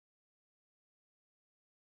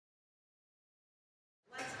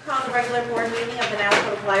Call the regular board meeting of the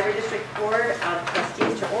Navajo Library District Board of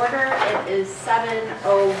Trustees to order. It is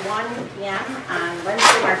 7:01 p.m. on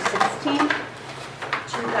Wednesday, March 16th,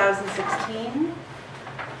 2016.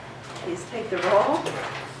 Please take the roll.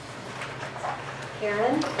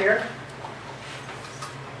 Karen? Here.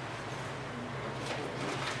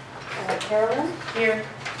 Carolyn? Here.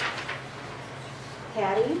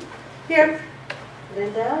 Patty? Here.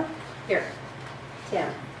 Linda? Here.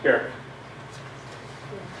 Tim? Here.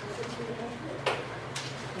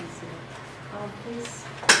 Please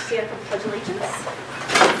stand for the Pledge of Allegiance.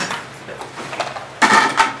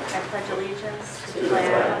 I pledge allegiance to the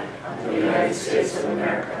flag of the United States of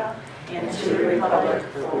America and to the republic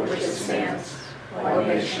for which it stands, one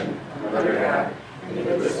nation, under God,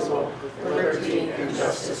 indivisible, with liberty and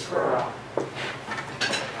justice for all.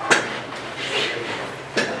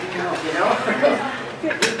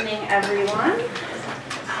 Good evening, everyone.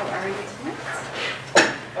 How are you tonight?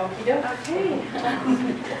 Okay.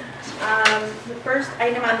 The first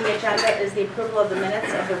item on the agenda is the approval of the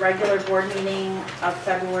minutes of the regular board meeting of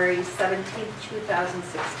February 17th,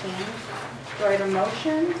 2016. Do I have a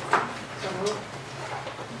motion? So moved.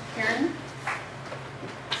 Karen?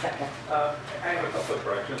 Second. I have a couple of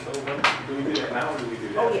corrections. So do we do that now or do we do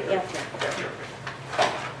that? Oh, yeah, yes, Yeah,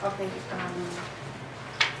 yeah. Okay.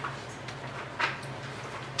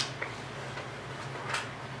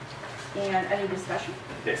 And any discussion?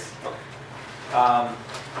 Yes. Okay.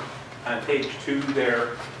 On page 2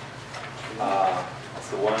 there, it's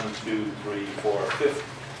the 1, 2, 3, 4, 5th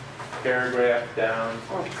paragraph down.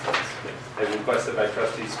 As requested by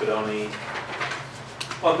Trustee Spadoni,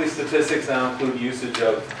 monthly statistics now include usage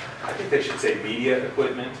of, I think they should say media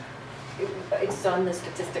equipment. It's on the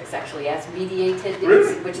statistics actually as mediated,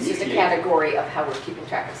 Really? which is just a category of how we're keeping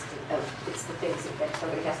track of it's the things that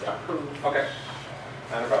somebody has to approve. Okay,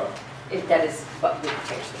 not a problem. That is, but we can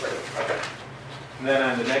change the word. Okay. And then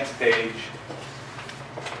on the next page,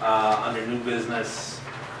 under new business,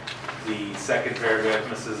 the second paragraph,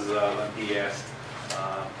 Mrs. Lemke asked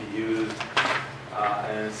be used,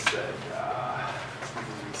 and it said,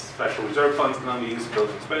 special reserve funds can be used for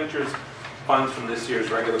building expenditures. Funds from this year's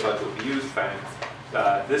regular budget will be used.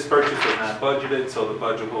 This purchase was not budgeted, so the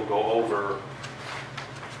budget will go over,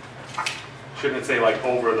 shouldn't it say like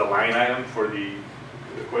over the line item for the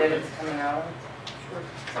That equipment? it's coming out.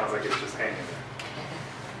 Sounds like it's just hanging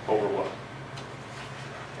there. Over what?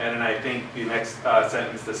 And then I think the next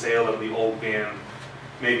sentence, the sale of the old van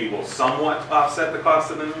maybe will somewhat offset the cost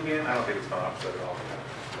of the new van. I don't think it's going to offset it all.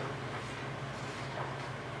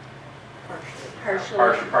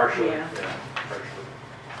 Partially. Yeah. Yeah, partially.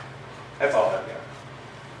 That's all I've got.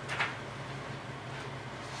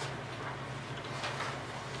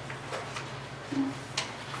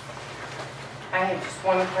 I have just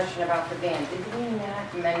one question about the van. Did we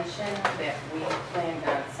not mention that we planned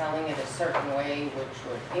on selling it a certain way which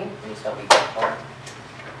would increase what we get for it?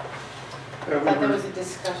 I thought there was a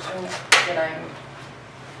discussion that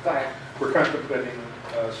go ahead. We're contemplating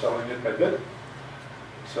selling it by bid.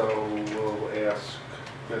 So we'll ask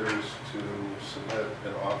bidders to submit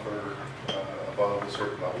an offer above a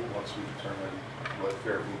certain level once we determine what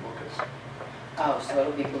fair blue book is. Oh, so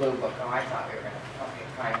it'll be Blue Book. Oh, I thought we were gonna, okay,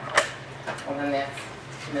 fine. Well, then that's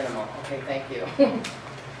minimal. Okay, thank you.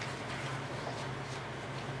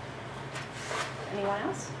 Anyone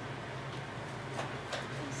else?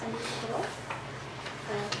 Somebody take the roll?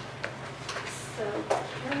 So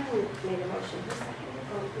Karen made a motion. Who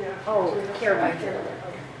seconded it? Oh, Karen. Karen.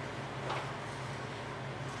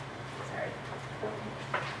 Sorry.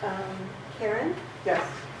 Karen? Yes.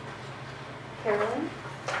 Carolyn?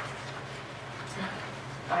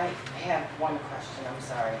 I have one question. I'm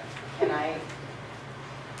sorry. Can I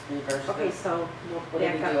reverse Okay, this? so we'll What do we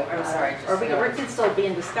back do? up. I'm sorry, Or we just- can still be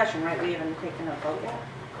in discussion, right? We haven't taken a vote yet.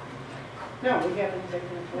 No, we haven't taken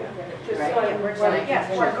a vote yet. Just Right. like Yeah, we're when sorry. I Yeah,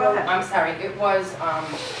 continue. sure, go ahead. I'm sorry, it was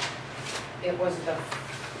the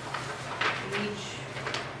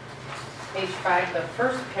page 5, the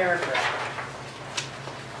first paragraph.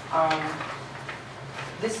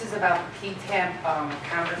 This is about the PTAB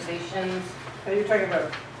conversations. Are you talking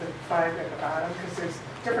about the 5 at the bottom? Because there's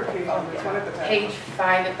different page numbers, one at the top. Page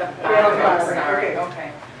 5 at the Yeah, bottom, I'm okay, sorry, okay.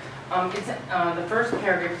 okay. It's, the first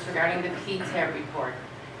paragraph is regarding the PTAB report.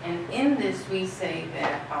 And in this, we say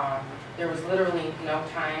that there was literally no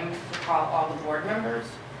time to call all the board members.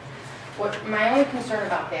 What my only concern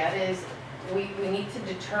about that is we need to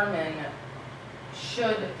determine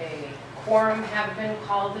should a quorum have been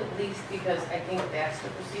called at least, because I think that's the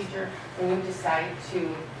procedure when you decide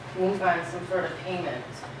to move on some sort of payment.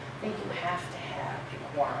 I think you have to have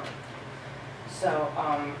a quorum. So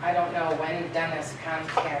I don't know when Dennis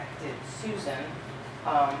contacted Susan,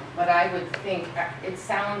 but I would think, it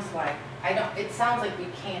sounds like we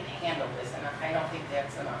can't handle this, and I don't think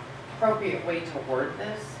that's an appropriate way to word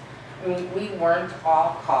this. I mean, we weren't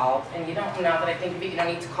all called, and you don't, now that I think of it, you don't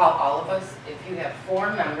need to call all of us. If you have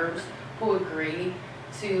 4 members who agree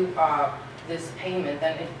to this payment,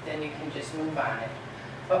 then you can just move on it.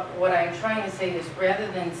 But what I'm trying to say is, rather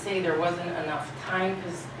than say there wasn't enough time,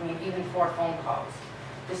 because, I mean, even 4 phone calls,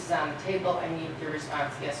 this is on the table, I need your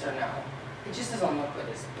response, yes or no. It just doesn't look good,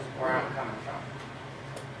 is where I'm coming from.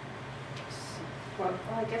 Well,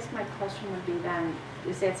 I guess my question would be then,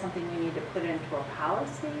 is that something you need to put into a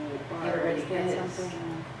policy? Or It already is that is.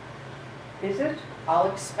 something? Is it? All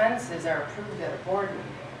expenses are approved at a board meeting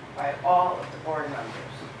by all of the board members.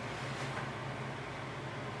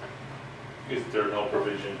 Is there no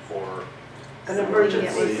provision for? An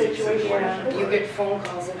emergency situation. You get phone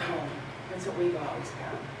calls at home, that's what we've always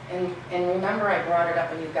got. And remember I brought it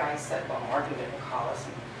up and you guys said, well, Morgan didn't call us.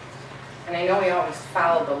 And I know he always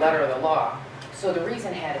followed the letter of the law. So the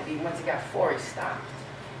reason had to be, once he got 4, he stopped.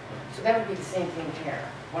 So that would be the same thing here.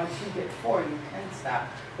 Once you get 4, you can stop,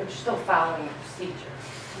 but you're still following the procedure.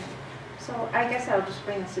 So I guess I'll just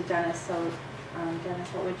bring this to Dennis. So Dennis,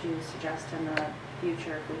 what would you suggest in the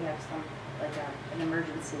future if we have some, like an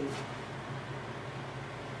emergency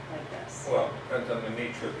like this? Well, depends on the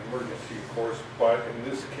nature of the emergency, of course, but in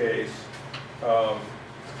this case,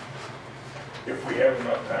 if we have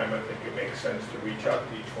enough time, I think it makes sense to reach out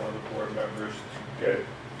to each one of the board members to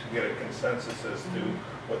get a consensus as to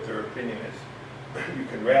what their opinion is. You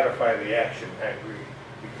can ratify the action, I agree.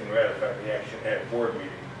 You can ratify the action at board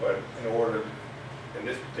meeting, but in order, in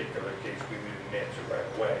this particular case, we need an answer right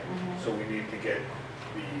away. So we need to get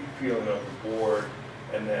the feeling of the board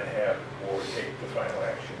and then have the board take the final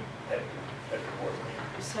action at the board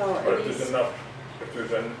meeting. So But at if there's least, enough,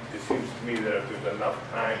 it seems to me that if there's enough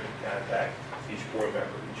time to contact each board member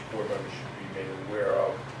should be made aware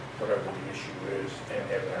of whatever the issue is and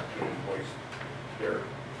have an opportunity to voice their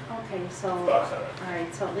okay, so, thoughts on it. all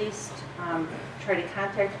right, so at least try to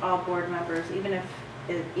contact all board members, even if,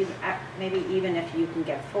 maybe even if you can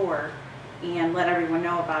get 4, and let everyone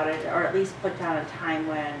know about it, or at least put down a time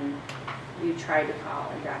when you try to call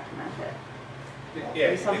and document it.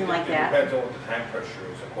 Yeah, something like that. It depends on what the time pressure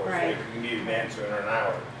is, of course. Right. If you need an answer in an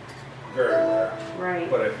hour, very rare. Right.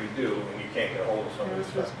 But if you do, and you can't get a hold of somebody,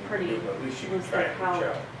 This was pretty- at least you can was try like and how- reach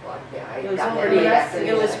out. Well, yeah, It I was got that pretty, afternoon.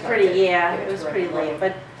 it was I got pretty, to yeah, give it was to pretty everyone.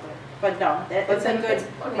 late, but no, it's a good,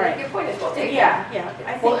 I mean, right. your point is well taken. Yeah,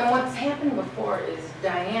 I Well, and think, what's happened before is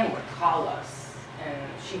Diane would call us and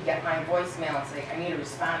she'd get my voicemail and say, I need a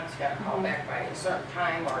response, you gotta call back by a certain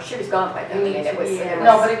time, or Or she was gone by then. You I mean, need it was. yeah.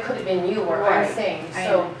 no, but it could have been you or I'm Right. saying, I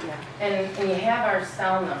so, know, yeah. and you have our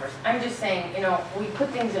cell numbers. I'm just saying, you know, we put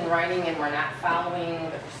things in writing and we're not following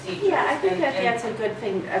the procedures. Yeah, I think that and- that's a good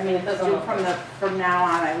thing, I mean, It doesn't do look good. from now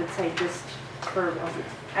on, I would say just for,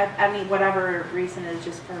 I mean, whatever reason is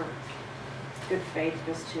just for good faith,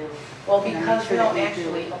 just to, Well, you know, make because sure we that don't we do-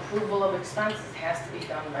 actually, approval of expenses has to be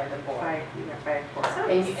done by the board. by, you know, by a court. It's not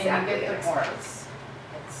And you exactly get the an point. expense.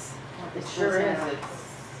 It's, It sure is,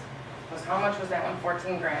 was, how much was that one,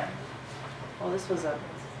 14 grand? Well, this was a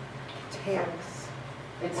tax.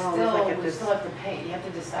 It's Well, still, like we still have to pay, you have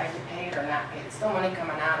to decide to pay it or not pay it. It's still money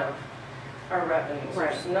coming out of our revenues.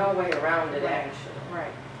 There's Right. no way around it, Right. actually.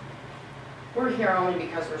 Right, We're here only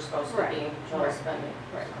because we're supposed to Right. be in control of Right. spending.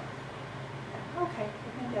 Right. okay,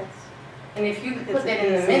 I think that's, And if you could It's put that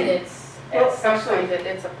in the easy. minutes, Well, at some actually- point, that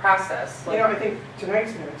it's a process. You know, I think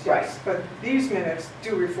tonight's minutes, yes, but these minutes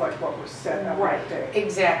do reflect what was said on Right. that day.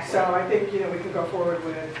 Exactly. So I think, you know, we can go forward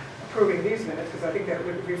with approving these minutes, because I think that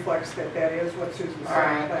reflects that that is what Susan said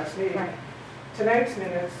Right. at last meeting. right. Tonight's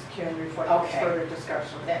minutes can reflect Okay. further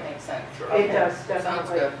discussion. That makes sense. Sure. Okay. It does, Sounds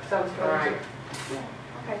definitely. good. Sounds All right. good.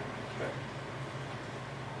 Okay.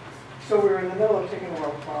 So we're in the middle of taking a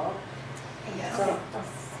roll call. yes. So,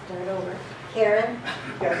 start over. Karen,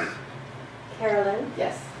 Yes. Carolyn,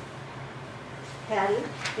 Yes. Patty,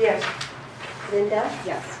 Yes. Linda,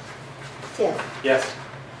 Yes. Tim. Yes.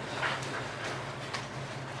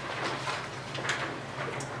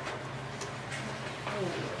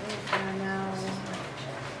 Okay, and now,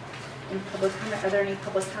 any public comment, are there any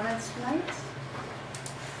public comments tonight?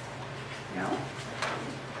 No?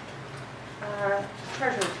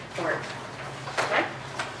 Treasurer's report. Okay?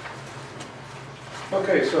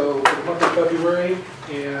 Okay, so for the month of February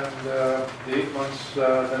and the 8 months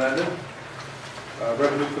that ended,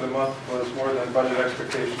 revenue for the month was more than budget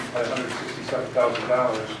expectations by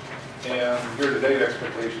 $167,000, and year-to-date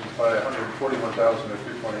expectations by $141,000 or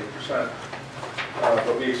 3.8%.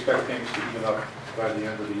 but we expect things to even up by the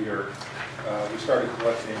end of the year. We started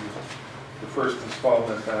collecting the first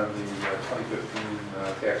installment on the 2015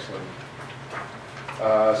 tax levy.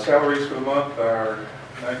 Salaries for the month are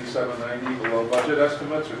 $97.90 below budget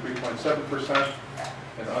estimates, or 3.7%,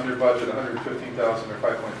 and under budget $115,000 or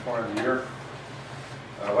 5.4% in the year.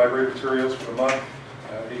 Library materials for the month,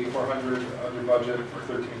 $8,400 under budget or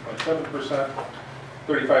 13.7%,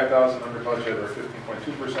 $35,000 under budget or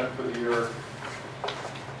 15.2% for the year.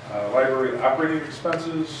 Library operating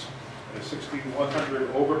expenses,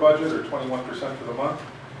 $6,100 over budget or 21% for the month,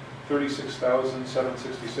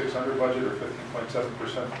 $36,766 under budget or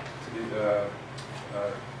 15.7%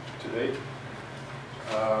 to date.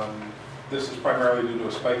 This is primarily due to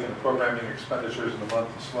a spike in the programming expenditures in the month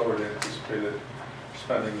and slower than anticipated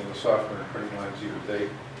spending in the software and printing lines year to date.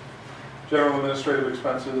 General administrative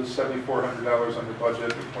expenses, $7,400 under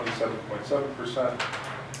budget or 27.7%,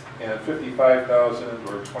 and $55,000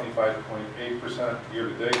 or 25.8% year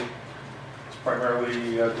to date. It's primarily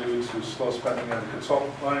due to slow spending on the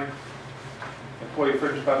consultant line. Employee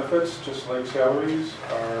fringe benefits, just like salaries,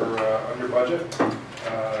 are under budget.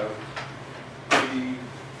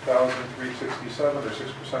 $80,367 or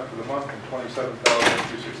 6% for the month, and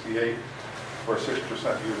 $27,268 or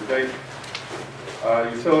 6% year to date.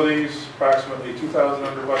 Utilities, approximately $2,000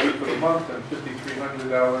 under budget for the month and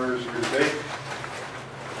 $5,300 year to date.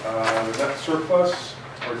 The net surplus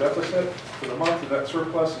or deficit for the month, the net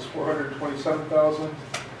surplus is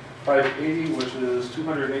 $427,580, which is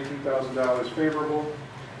 $218,000 favorable,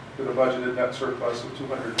 with a budgeted net surplus of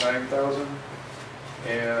 $209,000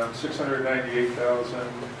 and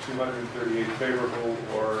 $698,238 favorable,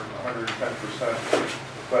 or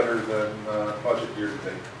 110% better than budget year to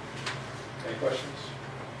date. Any questions?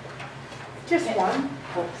 Just one.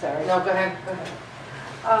 Oh, sorry. No, go ahead, go ahead.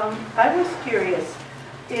 I was curious,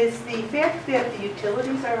 is the fact that the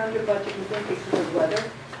utilities are under budget, you think because of weather?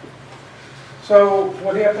 So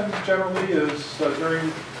what happens generally is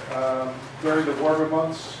during the warmer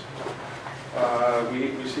months,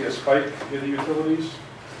 we see a spike in the utilities,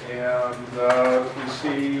 and we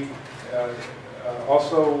see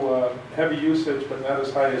also heavy usage, but not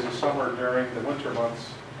as high as the summer during the winter months.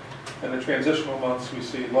 In the transitional months, we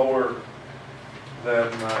see lower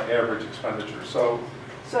than average expenditure. So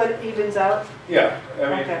it evens out? yeah, I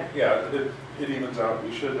mean, Okay. yeah, it evens out.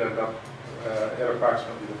 We should end up at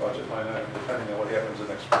approximately the budget line item, depending on what happens in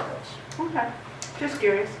the next 4 months. Okay, just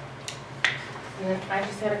curious. And then I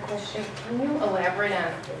just had a question. Can you elaborate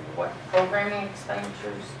on what programming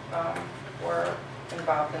expenditures were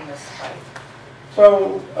involved in this spike?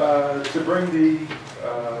 So to bring the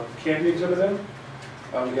candy exhibit in,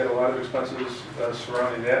 we had a lot of expenses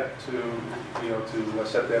surrounding that to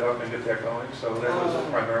set that up and get that going. So that was it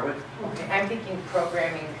primarily. Okay, I'm thinking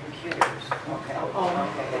programming computers. Okay. Oh,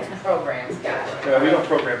 Okay, it's programs, gotcha. We don't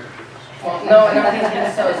program computers. Well, no,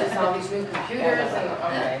 so it's just all these new computers and,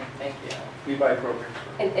 okay, thank you. We buy programs.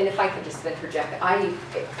 And if I could just interject, I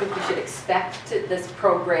think we should expect this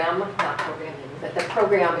program, not programming, but the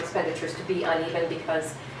program expenditures to be uneven,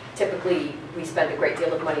 because typically we spend a great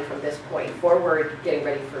deal of money from this point forward getting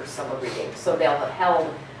ready for summer reading. So they'll have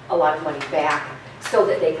held a lot of money back so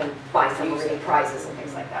that they can buy summer reading prizes and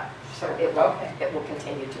things like that. So it will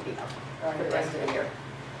continue to be up for the rest of the year.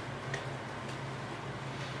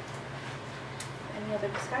 Any other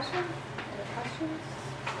discussion? Any questions?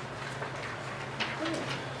 Okay.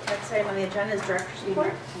 Next item on the agenda is director's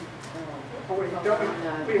report. Oh, wait,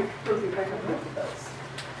 don't we approve the payment?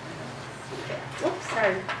 Oops,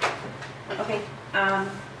 sorry. Okay,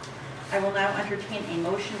 I will now entertain a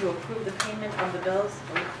motion to approve the payment of the bills.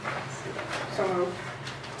 So moved.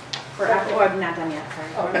 For, oh, I'm not done yet,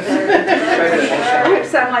 sorry. Oh,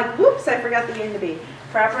 Oops, I'm like, whoops, I forgot the A and the B.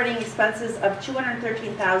 For operating expenses of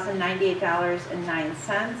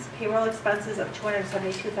 $213,098.09, payroll expenses of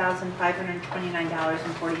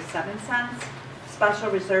 $272,529.47, special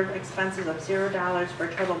reserve expenses of $0 for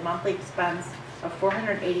a total monthly expense of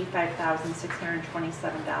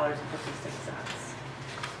 $485,627.56.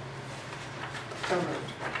 So moved.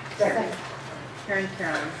 Second. Karen.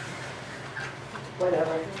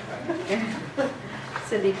 Whatever.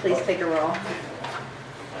 Cindy, please take a roll.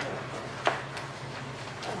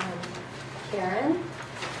 Karen?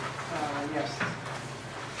 Yes.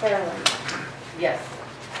 Carolyn? Yes.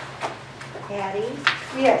 Patty?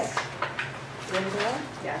 Yes. Linda?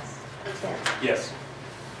 Yes. Tim? Yes.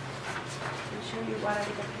 You sure you wanted to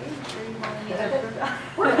get paid? You sure you wanted me to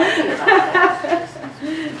We're happy about that.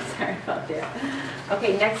 Sorry about that.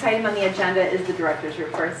 Okay, next item on the agenda is the director's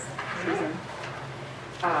report. Susan.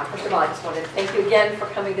 First of all, I just wanted to thank you again for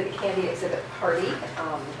coming to the candy exhibit party.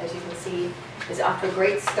 As you can see, is off to a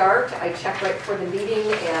great start. I checked right before the meeting,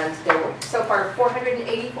 and there were, so far,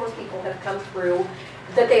 484 people have come through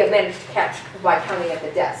that they have managed to catch by counting at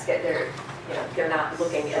the desk. They're not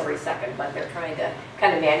looking every second, but they're trying to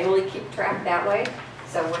kind of manually keep track that way.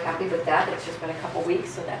 So we're happy with that. It's just been a couple weeks,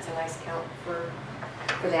 so that's a nice count for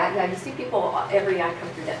that. Yeah, you see people every I come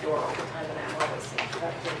through that door all the time, and I'm always saying,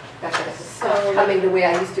 Becca, this is not coming the way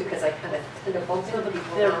I used to, because I kind of tend to bump into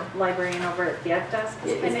people The now. librarian over at the ed desk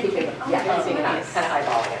is It's kind of keeping, keeping. yeah, Oh, keeping an eye, nice. kind of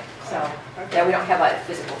eyeballing it. So, yeah, we don't have a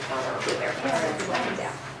physical counter over there.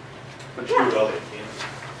 Yeah. But you do all they can.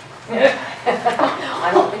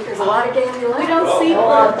 I don't think there's a lot of candy left. We don't see little,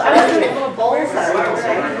 I was doing little bowls of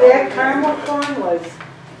it. Yeah, caramel corn was,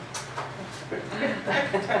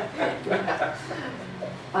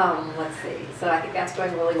 Let's see, so I think that's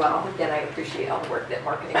going really well. Again, I appreciate all the work that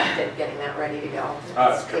marketing did getting that ready to go.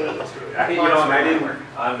 It's good. That's really, and I didn't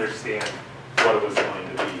understand what it was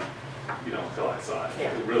going to be, until I saw it.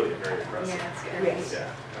 Yeah. It was really very impressive. Yeah, it's good. yes,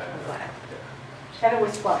 Yeah. I'm glad. and it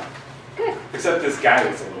was fun. Good. Except this guy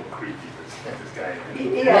was a little creepy, this guy.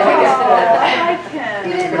 Yeah. I like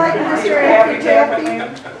him. You didn't like Mr. Happy Taffy? I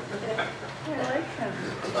like him.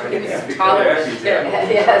 Happy Tolerant.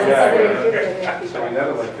 Taffy. Yes. So we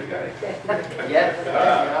never liked the guy.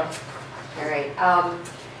 Yeah. All right.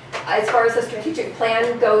 As far as the strategic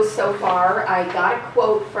plan goes so far, I got a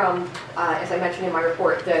quote from, as I mentioned in my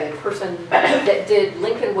report, the person that did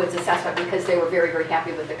Lincoln Woods assessment, because they were very, very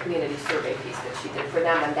happy with the community survey piece that she did for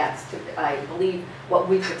them, and that's, I believe, what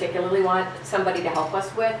we particularly want somebody to help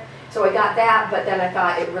us with. So I got that, but then I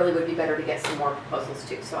thought it really would be better to get some more proposals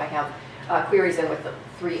too. So I have queries in with the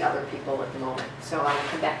 3 other people at the moment. So I will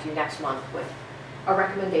come back to you next month with a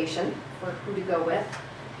recommendation for who to go with.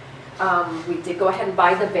 We did go ahead and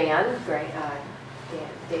buy the van. Great.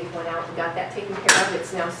 Dave went out and got that taken care of.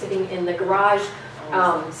 It's now sitting in the garage,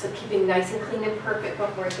 so keeping nice and clean and perfect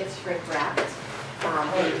before it gets shrink wrapped.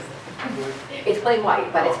 It's plain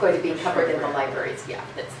white, but it's going to be covered in the libraries. Yeah,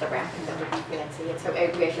 that's the wrapping that would be fancy. And so we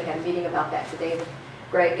actually had a meeting about that today with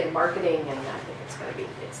Greg and marketing, and I think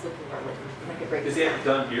it's looking really like a great. Is it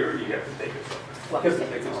done here, or you have to take it somewhere? Well, Because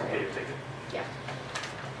take it's it okay to take it. Yeah.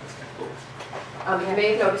 That's kind of cool. You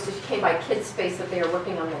may have noticed as you came by Kids Space that they are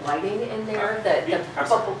working on the lighting in there, Yeah, the I'm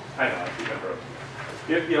sorry. bubble. I know, I remember.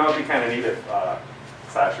 It'd be kind of neat if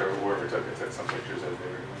Sasha or whoever took some pictures as they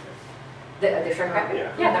were doing it. The shrink wrapping?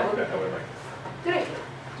 Yeah. Yeah, that would be That would make good idea.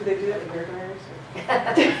 Do they do that in hair dryers?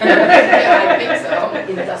 I think so.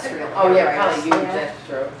 Industrial. Oh, yeah, areas. probably use that,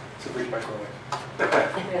 true. It's a big microwave.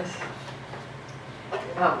 Yes.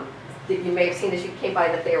 You may have seen as you came by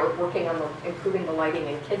that they were working on improving the lighting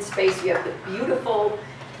in Kids Space. You have the beautiful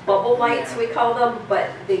bubble lights, we call them, but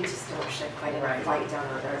they just don't shed quite enough light down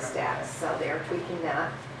on those stacks, so they are tweaking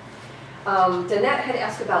that. Danette had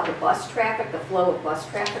asked about the bus traffic, the flow of bus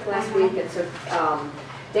traffic last week, and so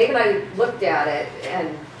Dave and I looked at it,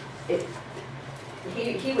 and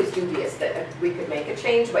he was dubious that we could make a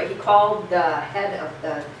change, but he called the head of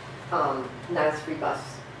the 903 bus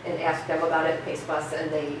and asked them about it, Pace Bus, and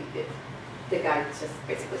the guy just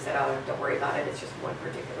basically said, oh, don't worry about it, it's just one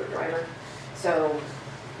particular driver. So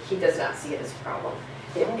he does not see it as a problem.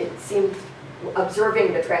 It seemed,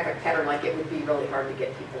 observing the traffic pattern, like it would be really hard to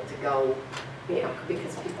get people to go,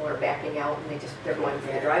 because people are backing out and they're going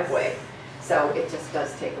through the driveway. So it just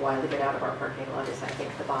does take a while to get out of our parking lot, is I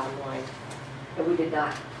think the bottom line. And we did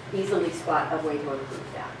not easily spot a way to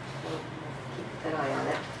improve that. We'll keep an eye on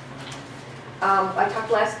it. I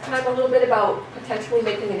talked last time a little bit about potentially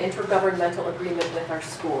making an intergovernmental agreement with our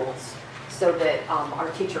schools so that our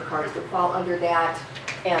teacher cards would fall under that,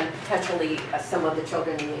 and potentially some of the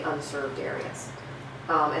children in the unserved areas.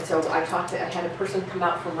 And so I had a person come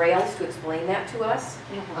out from Rails to explain that to us.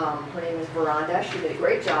 Her name is Veranda. She did a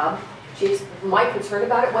great job. My concern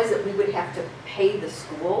about it was that we would have to pay the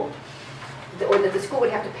school, or that the school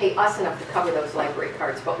would have to pay us enough to cover those library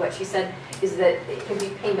cards. But what she said is that it can be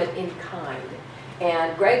payment in kind.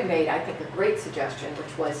 And Greg made, I think, a great suggestion,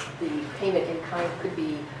 which was the payment in kind could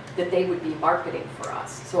be that they would be marketing for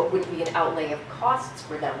us. So it wouldn't be an outlay of costs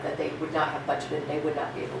for them that they would not have budgeted, they would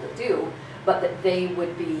not be able to do, but that they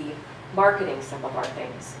would be marketing some of our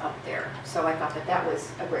things up there. So I thought that that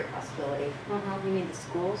was a great possibility. You mean the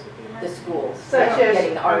schools would be The marketing? schools. Such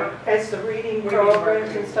getting as, our, as the reading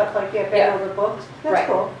programs and stuff like that, battle of the books? Right. That's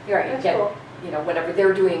cool. you're right, That's get, cool. whenever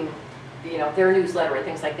they're doing, their newsletter and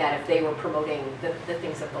things like that, if they were promoting the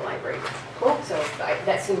things at the library. Cool. So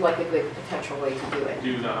that seemed like a good potential way to do it.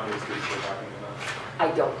 Do you know how many students we're talking about?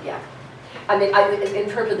 I don't yet. I mean, in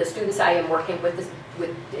terms of the students I am working with,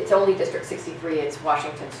 it's only District 63, it's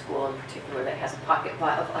Washington School in particular that has a pocket of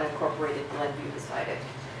unincorporated Glenview beside it.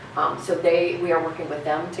 So we are working with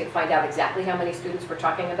them to find out exactly how many students we're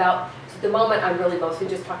talking about. So at the moment, I'm really mostly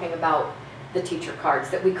just talking about the teacher cards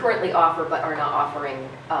that we currently offer but are not offering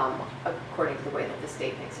according to the way that the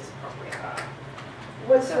state thinks is appropriate.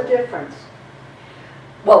 What's the difference?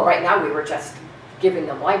 Well, right now, we were just giving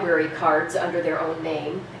them library cards under their own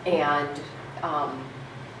name, and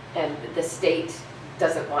the state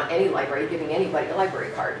doesn't want any library giving anybody a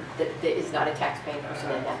library card that is not a tax-paying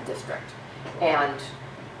person in that district. And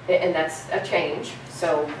that's a change.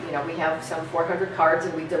 So, you know, we have some 400 cards,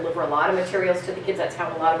 and we deliver a lot of materials to the kids. That's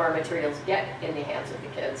how a lot of our materials get in the hands of the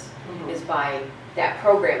kids, is by that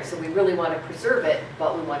program. So we really want to preserve it,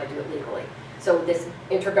 but we want to do it legally. So this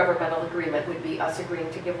intergovernmental agreement would be us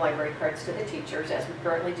agreeing to give library cards to the teachers, as we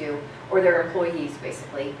currently do, or their employees,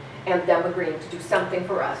 basically, and them agreeing to do something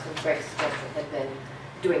for us. And Greg's suggestion had been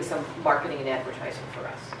doing some marketing and advertising for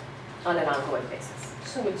us on an ongoing basis.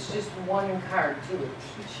 So it's just one card to a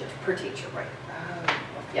teacher? Per teacher, right.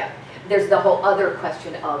 Yeah. There's the whole other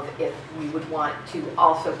question of if we would want to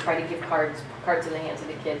also try to give cards in the hands of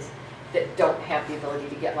the kids that don't have the ability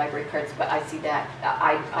to get library cards, but I see that,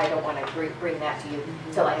 I don't want to bring that to you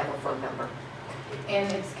until I have a firm number.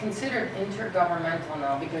 And it's considered intergovernmental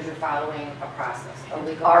now because you're following a process, a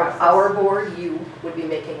legal process? Our board, you would be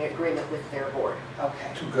making an agreement with their board.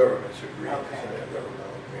 Okay. Two governments agree. Okay.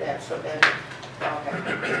 That's That's, okay.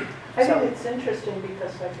 I think it's interesting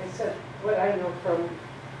because, like I said, what I know from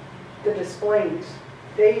the displays,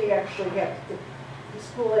 they actually have, the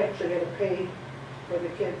school actually had to pay for the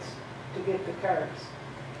kids to get the cards.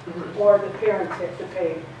 Or the parents have to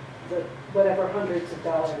pay the whatever hundreds of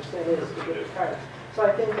dollars that is to get the cards. So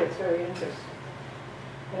I think it's very interesting.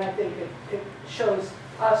 And I think it shows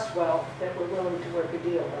us well that we're willing to work a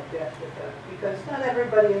deal like that with them. Because not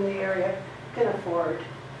everybody in the area can afford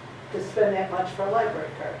to spend that much for a library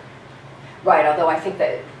card. Right, although I think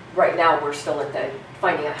that right now we're still at the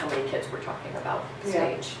finding out how many kids we're talking about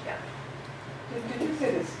stage. Yeah. Did you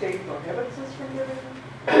say the state prohibits us from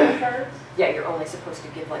giving cards? Yeah, you're only supposed to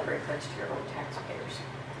give library cards to your own taxpayers.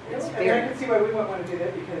 It's I mean, very, I can see why we wouldn't want to do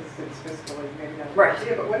that because it's fiscally maybe not. Right.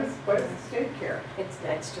 Yeah, but what does the state care? it's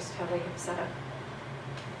just how they have set up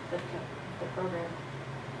the program.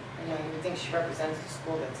 You know, you would think she represents the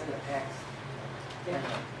school that's in the tax.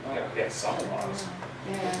 Yeah, some laws.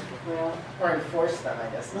 Yeah. Well, Or enforce them,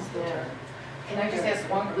 I guess is the Yeah. term. Can I just ask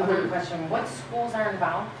one other question? What schools are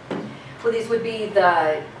involved? well, these would be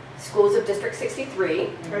the schools of District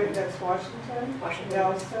 63, Right, that's Washington, Washington,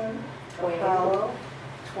 Nelson, Twain, Apollo,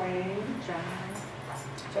 Twain,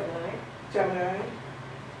 Gemini. Gemini,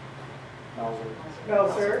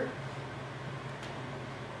 Melser.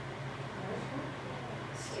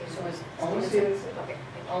 So it's only, Okay.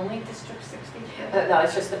 only District 60? No,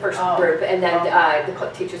 it's just the first Oh. group, and then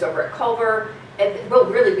the teachers over at Culver, and well,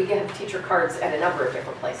 really, we have teacher cards at a number of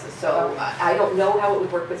different places. So I don't know how it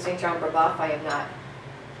would work with St. John Brebeuf. I have not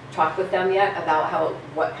talked with them yet about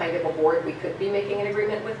what kind of a board we could be making an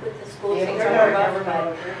agreement with the school of Yeah, St. They're John not a Brebeuf.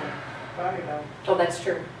 governmental agreement. Body though. Oh, that's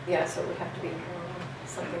true. Yeah, so it would have to be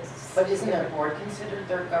something. But isn't their board considered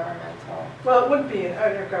their governmental? Well, it wouldn't be an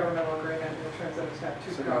intergovernmental agreement in terms of it's not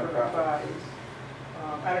two It's a government nonprofit. bodies.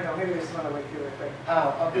 I don't know, maybe there's some other way to do it, but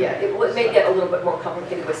Oh, okay. Yeah, it may get a little bit more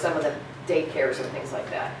complicated with some of the daycares and things like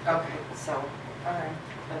that. Okay, So, all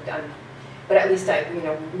right. but at least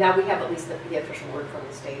now we have at least the official word from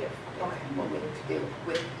the state of what we need to do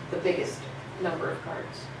with the biggest number of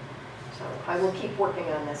cards. So I will keep working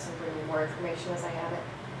on this and bring you more information as I have it.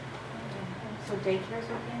 So daycares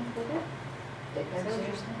would be included? Daycares, Is that what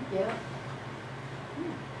you're saying? yeah.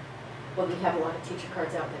 Well, we have a lot of teacher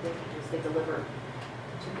cards out in the daycares. They deliver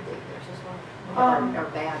to the daycares as well. We have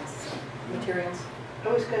our bags, materials.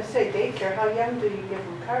 I was going to say daycare, how young do you give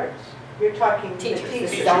them cards? You're talking the Teachers. This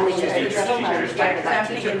is teachers. only Teachers. teachers. Teachers. Teachers. Teachers. About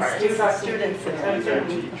Teachers. teacher cards. You're talking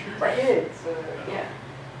Students. Right. Kids. Yeah.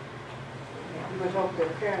 You would hope their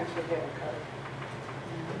parents would have a card.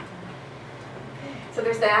 So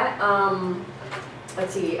there's that.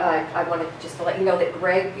 Let's see, I wanted just to let you know that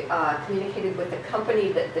Greg communicated with the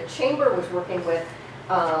company that the chamber was working with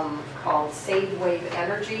called Save Wave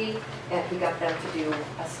Energy, and he got them to do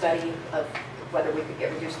a study of whether we could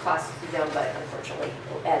get reduced costs to them, but unfortunately,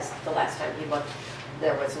 as the last time he looked,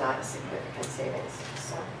 there was not a significant savings.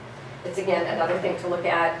 So it's again another thing to look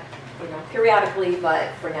at, periodically,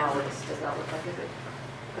 but for now, this does not look like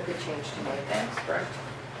a good change to make. Thanks, Brett.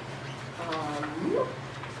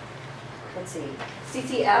 Let's see,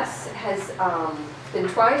 CCS has been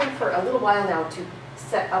trying for a little while now to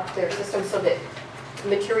set up their system so that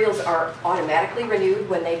materials are automatically renewed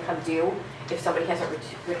when they come due if somebody hasn't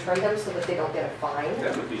returned them, so that they don't get a fine.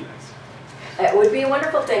 That would be nice. It would be a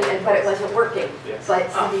wonderful thing, but it wasn't working. Yes.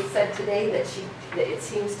 But Cindy said today that that it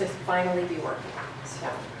seems to finally be working. So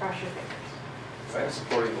cross your fingers. I'm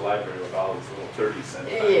supporting the library with all these little 30-cent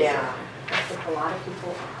signs. Yeah, I think a lot of people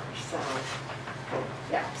are, so,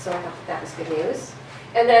 yeah, so I thought that was good news.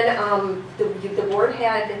 And then the board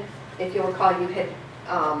had, if you'll recall, you had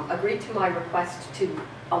agreed to my request to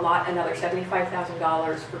allot another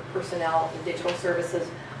 $75,000 for personnel and digital services,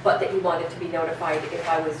 but that you wanted to be notified if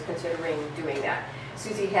I was considering doing that.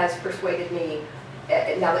 Susie has persuaded me,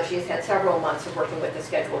 now that she has had several months of working with the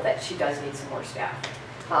schedule, that she does need some more staff.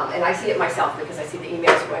 And I see it myself because I see the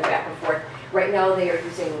emails going back and forth. Right now they are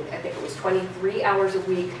using, I think it was 23 hours a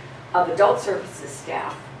week of adult services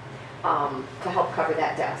staff to help cover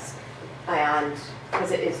that desk. And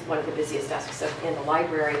because it is one of the busiest desks in the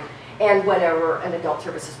library. And whenever an adult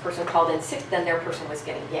services person called in sick, then their person was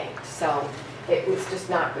getting yanked. So it was just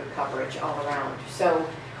not good coverage all around. So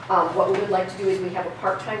what we would like to do is we have a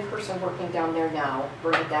part-time person working down there now,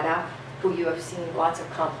 Bernadetta, who you have seen lots of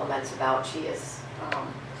compliments about. She is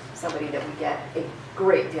somebody that we get a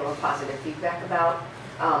great deal of positive feedback about.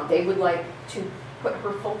 They would like to put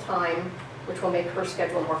her full-time, which will make her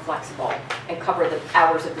schedule more flexible and cover the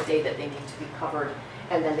hours of the day that they need to be covered.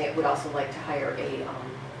 And then they would also like to hire a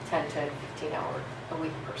 10 to 15 hour a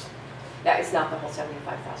week person. That is not the whole $75,000,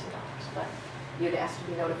 but you'd asked to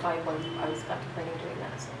be notified when I was contemplating doing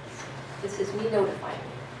that. So this is me notifying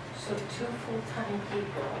you. So 2 full-time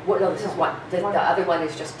people. Well, no, this is one. The other one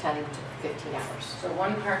is just 10 to 15 hours. So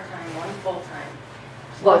 1 part-time, 1 full-time.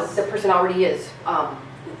 Well, the person already is,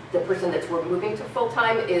 the person that's we're moving to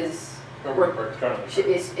full-time is, she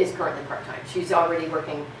is currently part-time. She's already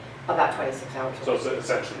working about 26 hours a So week. it's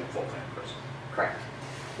essentially a full-time person. Correct.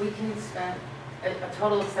 We can spend a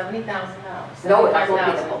total of $70,000. No, that won't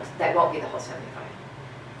be the $75,000. whole, that won't be the whole 75.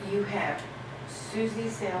 You have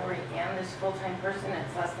Susie's salary and this full-time person,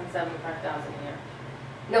 it's less than $75,000 a year.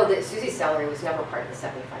 No, Susie's salary was never part of the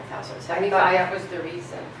 75,000. I thought 75, that was the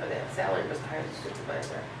reason for that salary was to hire the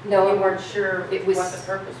supervisor. no, You weren't sure it was- what the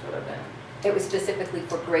purpose would have been. it was specifically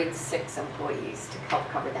for grade 6 employees to help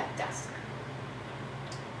cover that desk.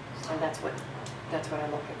 And that's what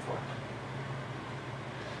I'm looking for.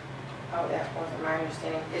 Oh, that wasn't my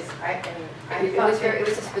understanding. Is I It thought was that- it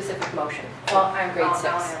was a specific motion. Well, I'll grade have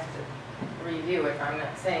 6. to review it. I'm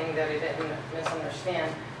not saying that I didn't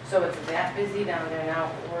misunderstand. So it's that busy down there now,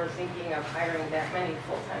 we're thinking of hiring that many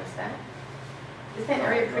full-time staff? Is that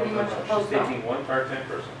area pretty much She's closed off? taking one part-time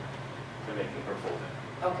person and making her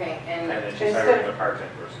full-time. Okay, And and then she's Instead- hiring a part-time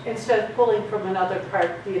person. Instead of pulling from another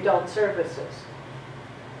part, the adult services,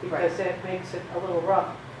 because that makes it a little rough.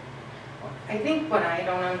 I think what I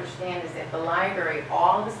don't understand is that the library,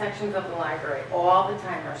 all the sections of the library, all the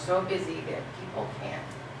time are so busy that people can't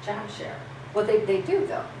job share. Well, they do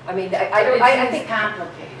though. I mean, But I it think seems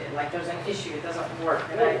complicated, like there's an issue, it doesn't work,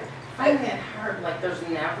 and I find that hard, like there's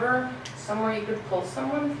never somewhere you could pull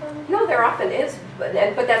someone from? no, there often is, but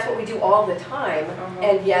that's what we do all the time. Mhm.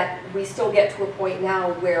 And yet we still get to a point now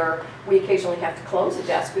where we occasionally have to close a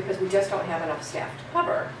desk because we just don't have enough staff to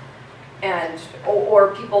cover. And, or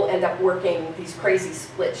people end up working these crazy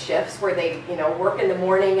split shifts where they, work in the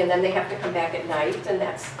morning and then they have to come back at night, and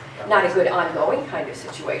that's not a good ongoing kind of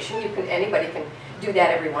situation. Anybody can do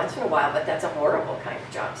that every once in a while, but that's a horrible kind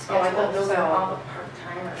of job Oh, I thought schedule. those are So, all the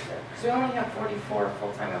part-timers, because we only have 44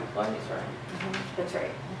 full-time employees, right? that's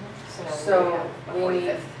right. So we have a we need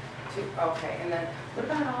 45th. okay, and then what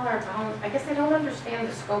about all our volunteers? I guess I don't understand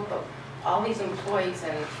the scope of all these employees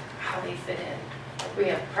and how they fit in. Like we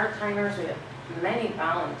have part-timers, we have many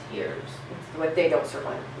volunteers. What they don't serve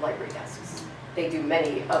on library desks. They do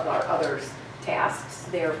many of our other tasks.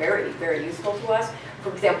 They are very, very useful to us.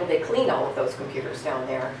 For example, they clean all of those computers down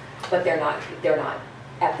there, but they're not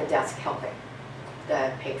at the desk helping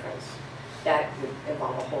the patrons. That would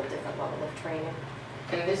involve a whole different level of training.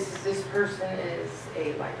 And this person is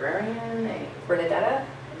a librarian, Bernadetta?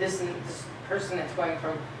 this person that's going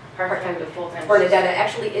from part-time to full-time. Bernadetta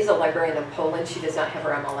actually is a librarian in Poland. She does not have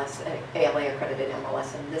her MLS, ALA accredited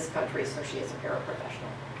MLS in this country, so she is a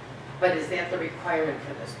paraprofessional. But is that the requirement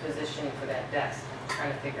for this position for that desk? I'm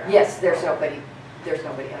trying to figure out. Yes, there's nobody under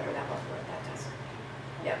that level at that desk.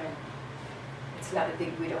 Yeah. It's not a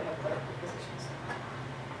big, we don't have clerical positions.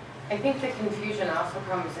 I think the confusion also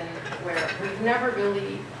comes in where we've never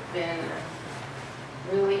really been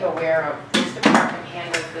aware of this department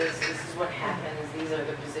handles this is what happens, these are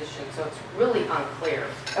the positions, so it's really unclear.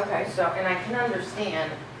 Okay. So, and I can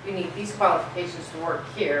understand you need these qualifications to work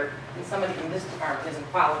here, and somebody from this department isn't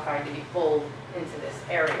qualified to be pulled into this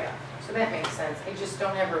area. So that makes sense. I just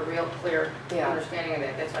don't have a real clear Yeah. understanding of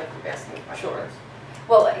that. That's why I keep asking questions. Sure.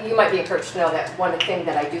 Well, you might be encouraged to know that one thing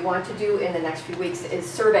that I do want to do in the next few weeks is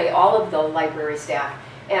survey all of the library staff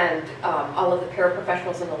and all of the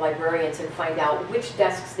paraprofessionals and the librarians and find out which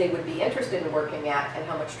desks they would be interested in working at and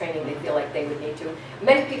how much training they feel like they would need to.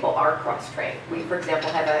 Many people are cross-trained. We, for example,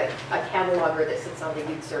 have a cataloger that sits on the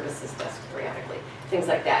youth services desk periodically, things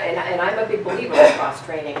like that. And I'm a big believer in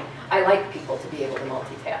cross-training. I like people to be able to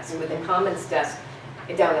multitask. With the Commons desk,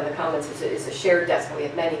 down in the Commons is a shared desk, and we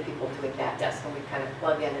have many people doing that desk, and we kind of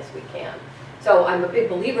plug in as we can. So I'm a big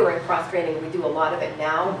believer in cross-training. We do a lot of it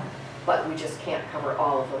now, but we just can't cover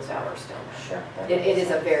all of those hours still. Sure. It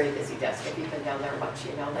is a very busy desk. If you've been down there much,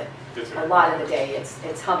 you know that a lot of the day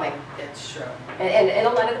it's humming. It's true. And a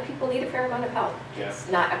lot of the people need a fair amount of help. Yeah. It's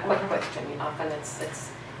not a quick question. Often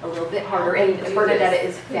it's a little bit harder. And Bernadette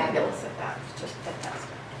is fabulous at that. It's just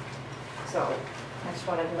fantastic. So I just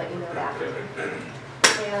wanted to let you know that.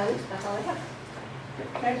 And that's all I have.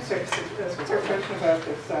 Can I just ask a quick question about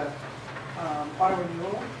this auto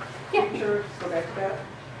renewal? Yeah. Sure, just go back to that.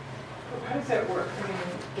 How does that work? I mean,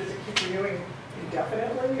 does it keep renewing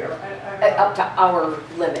indefinitely, or I don't know? Up to our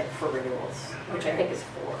limit for renewals, which I think is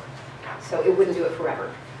 4. So it wouldn't do it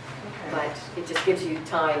forever. Okay. But it just gives you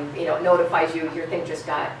time, you know, it notifies you your thing just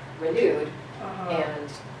got renewed,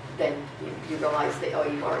 and then you realize that, oh,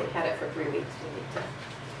 you've already had it for 3 weeks, you need to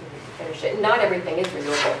finish it. Not everything is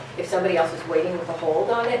renewable. If somebody else is waiting with a hold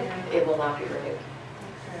on it, it will not be renewed.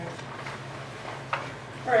 Okay.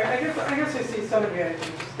 All right, I guess I see some advantage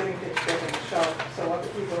in just getting things built on the shelf, so other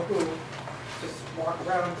people who just walk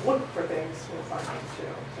around and look for things will find them too,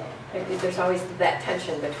 so. There's always that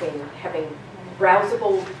tension between having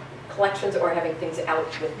browsable collections or having things out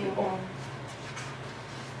with people.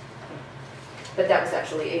 But that was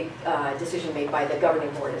actually a decision made by the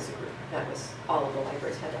governing board as a group. That was, all of the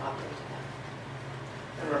libraries had to opt into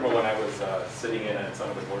that. I remember when I was sitting in on some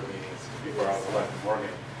of the board meetings before I was elected, Morgan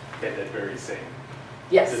had that very same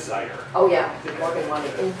Yes. desire. Oh, yeah. Morgan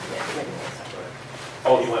wanted infinite renewals.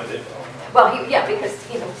 Oh, you wanted it? Well, yeah,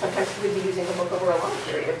 because, you know, sometimes he would be using the book over a long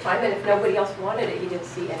period of time, and if nobody else wanted it, he didn't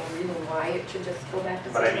see any reason why it should just go back to.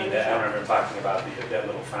 But I sitting mean, on the I shelf. remember talking about that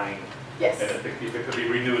little fine. Yes. And if it could be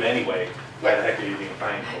renewed anyway, why the heck are you being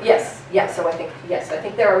fined for it? Yes, yes, so I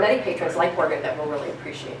think there are many patrons like Morgan that will really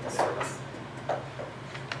appreciate the service.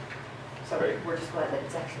 So Great. we're just glad that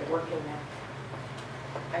it's actually working now.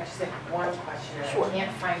 I just have one question, and Sure. I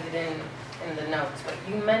can't find it in the notes, but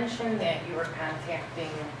you mentioned that you were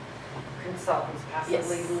contacting consultants, possibly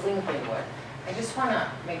Yes. Lincolnwood. I just want to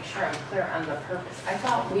make sure I'm clear on the purpose. I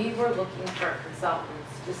thought we were looking for a consultant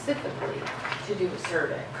specifically to do a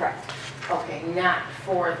survey. Correct. Okay, not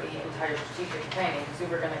for the entire strategic planning, because we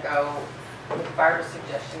were going to go with Barbara's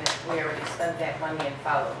suggestion if we already spent that money and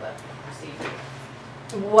followed the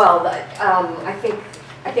procedure. Well,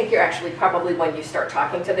 I think you're actually probably, when you start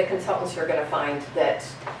talking to the consultants, you're going to find that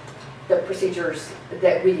the procedures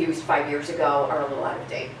that we used 5 years ago are a little out of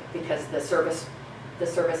date, because the service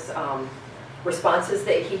responses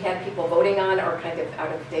that he had people voting on are kind of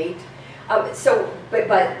out of date. But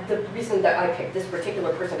the reason that I picked this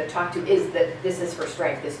particular person to talk to is that this is her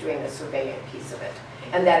strength, is doing the surveying piece of it.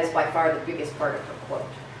 And that is by far the biggest part of her quote.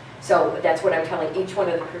 So that's what I'm telling each one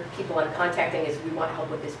of the people I'm contacting, is we want help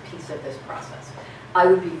with this piece of this process. I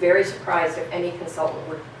would be very surprised if any consultant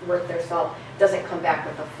worth their salt doesn't come back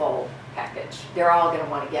with a full package. They're all going to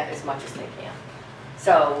want to get as much as they can.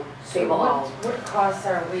 So they will all. What costs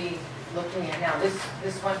are we looking at now?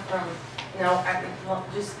 This went from, well,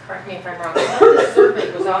 just correct me if I'm wrong. The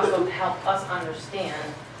survey was also to help us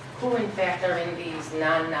understand who in fact are in these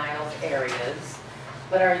non-Niles areas.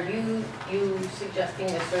 But are you suggesting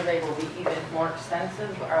the survey will be even more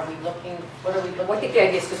extensive? Are we looking, what are we looking I think the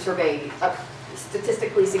idea is to survey a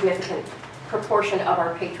statistically significant proportion of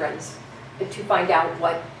our patrons to find out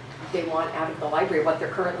what they want out of the library, what they're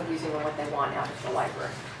currently using, and what they want out of the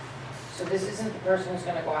library. So this isn't the person who's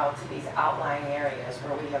going to go out to these outlying areas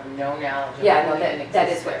where we have no knowledge of Yeah, no, who even that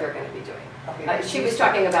is exists what there. they're going to be doing. Okay, She was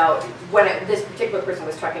talking about, this particular person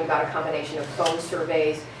was talking about a combination of phone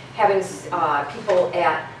surveys, having people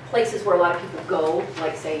at places where a lot of people go,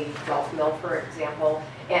 like say Dolph Mill, for example,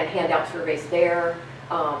 and hand out surveys there.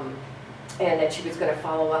 And then she was going to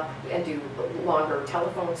follow up and do longer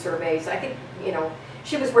telephone surveys. I think,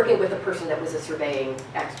 she was working with a person that was a surveying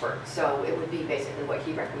expert, so it would be basically what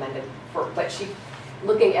he recommended for, but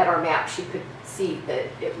looking at our map, she could see that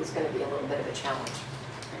it was going to be a little bit of a challenge.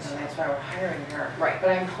 So that's why we're hiring her. Right. But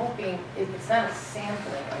I'm hoping, it's not a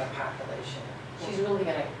sampling of the population. she's really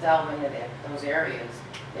gonna delve into those areas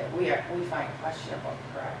that we find questionable,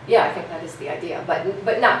 correct? Yeah, I think that is the idea,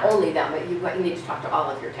 but not only them, but you need to talk to all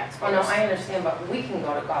of your Oh, taxpayers. no, I understand, but we can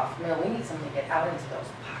go to Golf Mill, we need someone to get out into those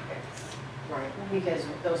pockets, Right. because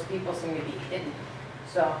those people seem to be hidden.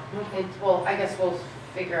 So, well, I guess we'll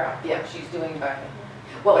figure out Yeah. what she's doing by,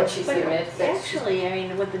 Well, and she's But given actually, I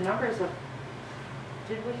mean, with the numbers of,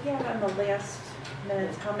 did we have on the last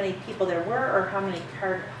minutes how many people there were or how many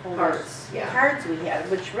card holders? Cards, yeah. Cards we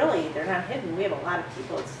had, which really, they're not hidden. We have a lot of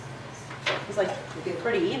people. It's like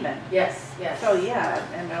pretty even. yes, yes. So, yeah,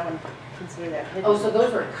 and I wouldn't consider that hidden. Oh, so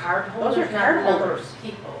those were card holders, Those were not card the number holders. of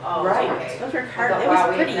people? Oh, Right, okay. those were I card, thought, it wow,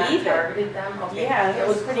 was we pretty had not even. targeted them, okay. Yeah, it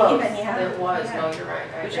was pretty close. even, yeah. It was, Yeah. no, you're right.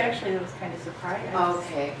 I Which agree. actually was kind of surprising. Okay, all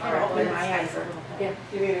Kind right. of opened well, my that's- eyes a little bit. Yeah.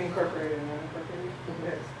 You mean incorporated and unincorporated?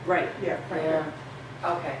 Yes. Right. Yeah, right.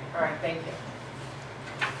 Yeah, okay, all right, thank you.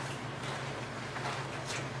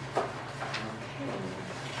 Okay.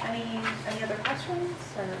 Any other questions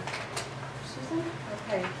or Susan?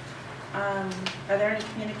 Okay. Are there any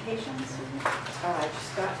communications, Susan? I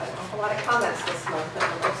just got an awful lot of comments this month that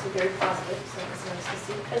were mostly very positive, so it was nice to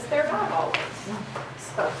see, because they're not always.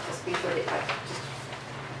 So just be sure that I just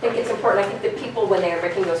think it's important. I think that people, when they are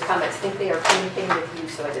making those comments, think they are communicating with you,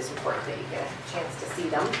 so it is important that you get a chance to see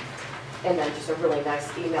them. And then just a really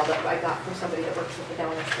nice email that I got from somebody that works at the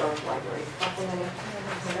Downers Grove Library. Complimenting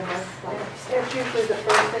library staff. That's usually the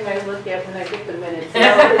first thing I look at when I get the minutes.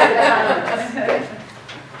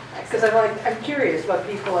 Because I'm curious what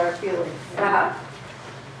people are feeling. Uh-huh.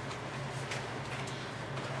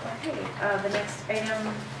 Okay, the next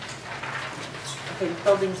item, okay,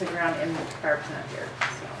 buildings and ground, and Barb's not here,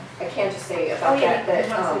 so. I can just say Oh, about yeah, that,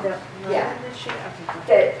 you want to see that,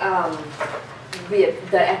 that? yeah. Okay, we had,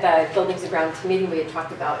 at the Buildings and Grounds meeting, we had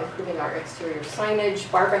talked about improving our exterior signage.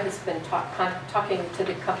 Barbara has been talking to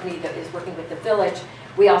the company that is working with the village.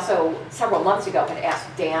 We also, several months ago, had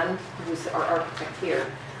asked Dan, who's our architect here,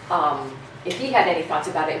 if he had any thoughts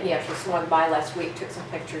about it, and he actually swung by last week, took some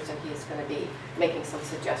pictures, and he's going to be making some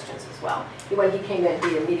suggestions as well. When he came in,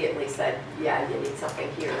 he immediately said, yeah, you need something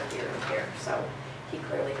here, here, and here. So he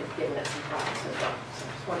clearly had given it some thought as well. So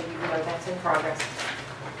just wanted you to know that's in progress.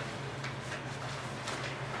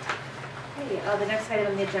 Okay, the next item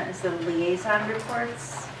on the agenda is the liaison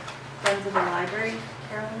reports. Friends of the Library,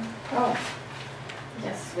 Carolyn? Oh,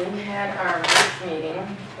 yes, we had our March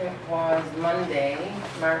meeting. It was Monday,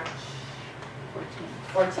 March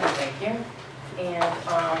 14th, thank you.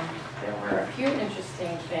 And there were a few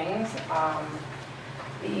interesting things.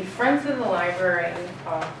 The Friends of the Library,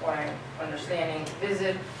 what I'm understanding,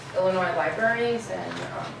 visit Illinois libraries, and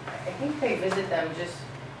I think they visit them just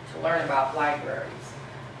to learn about libraries.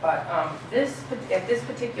 But at this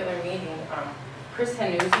particular meeting, Chris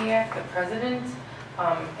Hanusiak, the president,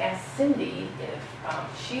 asked Cindy if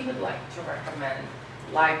she would like to recommend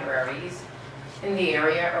libraries in the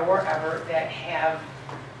area or wherever that have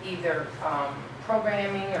either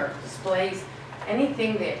programming or displays,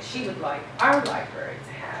 anything that she would like our library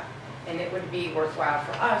to have. And it would be worthwhile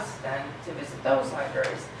for us then to visit those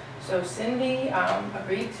libraries. So Cindy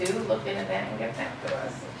agreed to look into that and get back to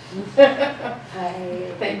us.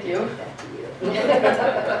 Thank you.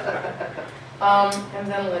 And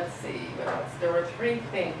then let's see, what else? There were 3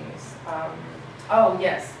 things. Oh,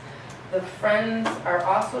 yes. The Friends are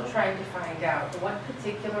also trying to find out what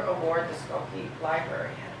particular award the Skokie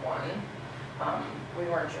Library had won. We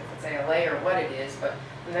weren't sure if it's ALA or what it is, but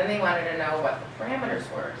and then they wanted to know what the parameters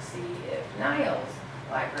were to see if Niles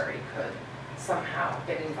Library could somehow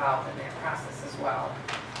get involved in that process as well.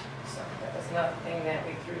 So that was another thing that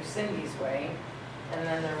we threw Cindy's way. And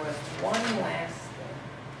then there was one last thing.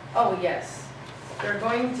 Oh, yes. They're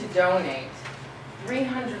going to donate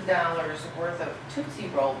 $300 worth of Tootsie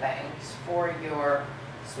Roll bags for your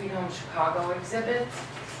Sweet Home Chicago exhibit.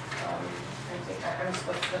 I think I'm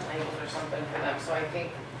supposed to put labels or something for them, so I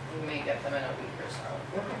think we may get them in a week or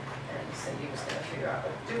so. And Cindy was going to figure out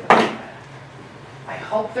what to do with that. I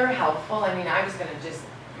hope they're helpful. I mean, I was going to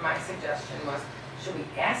my suggestion was, should we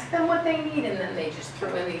ask them what they need? And then they just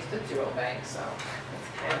threw in these Tootsie Roll bags, so that's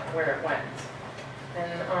kind of where it went.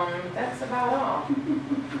 And that's about all.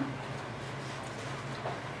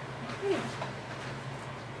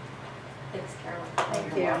 Thanks, Carolyn.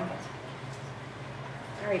 Thank you.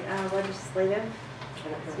 All right, legislative,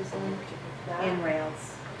 Susan, and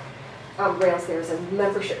Rails. Rails, there's a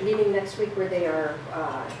membership meeting next week where they are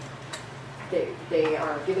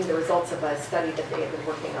giving the results of a study that they have been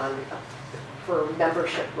working on for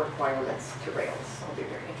membership requirements to Rails. I'll be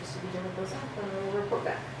very interested to hear what those are, and I'll report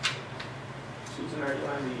back. Susan, are you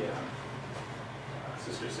on the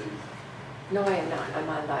Sister City No, I am not. I'm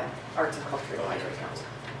on the Arts and Culture Advisory Council.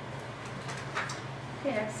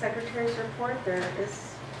 Okay, next secretary's report, there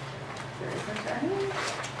isn't any.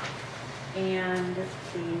 And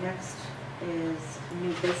the next is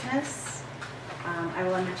new business. I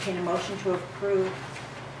will entertain a motion to approve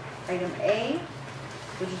item A,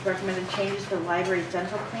 which is recommended changes to the library's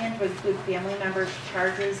dental plan to include family members'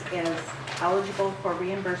 charges as eligible for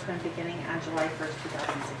reimbursement beginning on July 1st,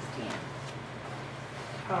 2016.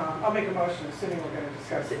 I'll make a motion, assuming we're going to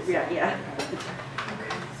discuss this. Yeah.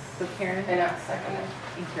 Okay. So Karen And I'll second it.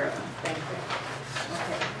 and Carolyn. Thank you.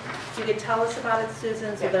 Okay. You could tell us about it,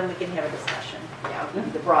 Susan, so Yeah. then we can have a discussion. Yeah, I'll give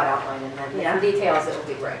you the broad outline and then Yeah. the details, it will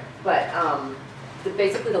be great. But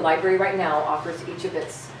basically, the library right now offers each of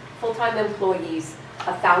its full-time employees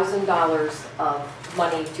 $1,000 of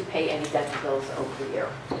money to pay any dental bills over the year.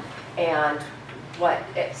 And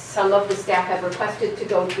some of the staff have requested to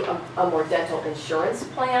go to a more dental insurance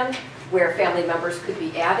plan where family members could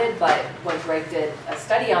be added, but when Greg did a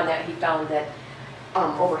study on that, he found that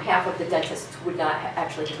over half of the dentists would not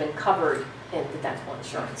actually have been covered in the dental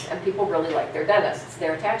insurance. And people really like their dentists,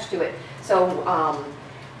 they're attached to it. So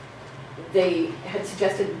they had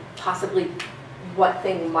suggested possibly what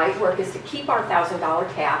thing might work is to keep our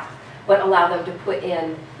 $1,000 cap, but allow them to put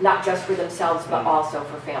in not just for themselves, but also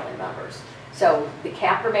for family members. So the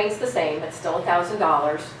cap remains the same, it's still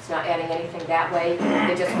 $1,000, it's not adding anything that way.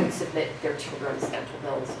 They just would submit their children's dental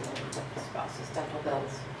bills and their spouse's dental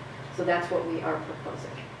bills. So that's what we are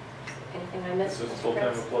proposing. Anything I missed? This is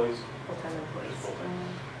full-time employees? Full-time employees. Full-time.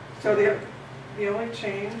 So the only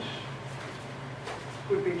change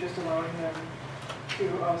would be just allowing them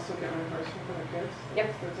to also get reimbursement for their kids?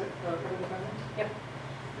 Yep. That's it, for independents? Yep.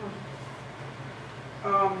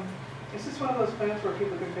 Is this one of those plans where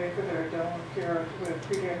people can pay for their dental care with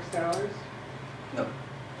pre-tax dollars? No.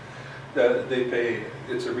 They pay,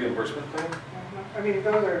 it's a reimbursement plan? I mean,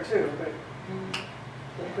 those are too, but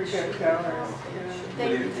the pre-tax dollars.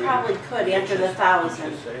 They probably could after the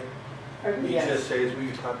 1,000. Pardon? You just say is what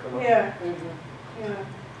you're talking about? Yeah, yeah.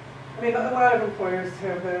 I mean, a lot of employers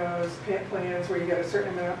have those plans where you get a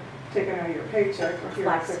certain amount taken out of your paycheck, or your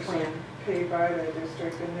Flex section plan. paid by the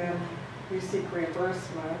district, and then you seek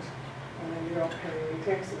reimbursement, and then you don't pay any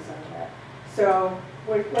taxes on that. So,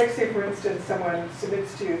 like say for instance, someone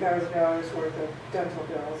submits to you $1,000 worth of dental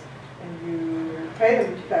bills, and you pay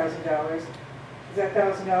them $1,000, is that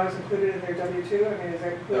 $1,000 included in their W-2? I mean, is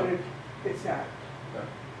that included? It's not? No.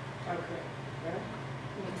 Okay. Yeah.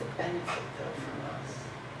 It's a benefit though from us.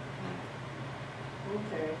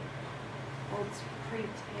 Okay. Well, it's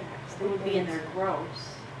pre-tax, they would be in their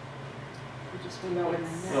gross. We just wouldn't No, be in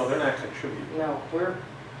it's- the net. No, they're not contributing. No, we're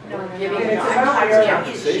giving it I'm to talking- them.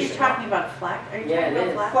 yeah, she's talking about flex, are you Yeah, talking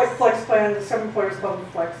it about is. flex? Flex plan, some employers call them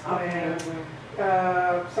flex Okay.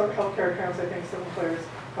 plan. Some healthcare accounts, I think some employers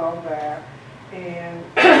call them that. And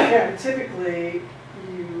yeah, typically,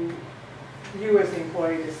 you as the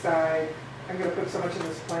employee decide, I'm gonna put so much in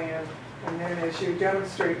this plan, and then as you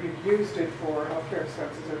demonstrate you've used it for healthcare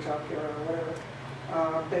expenses or childcare or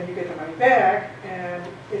whatever, then you get the money back, and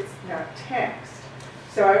it's not taxed.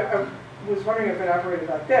 So I was wondering if it operated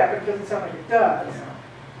like that, but it doesn't sound like it does.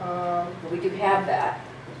 We do have that.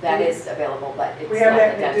 That is available, but it's We have not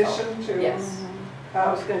that the in dental. addition to? Yes. I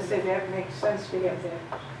was gonna say that makes sense to have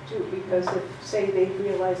that too, because if, say, they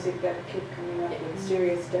realize they've got a kid coming up with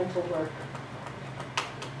serious dental work.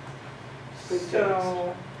 Good things.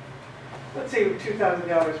 So, let's say $2,000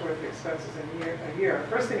 worth of expenses a year.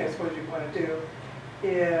 First thing I suppose you'd want to do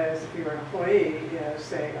is, if you're an employee, is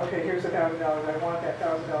say, okay, here's $1,000, I want that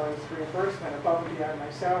 $1,000 reimbursement above and beyond my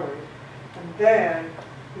salary. And then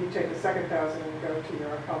you take the second $1,000 and go to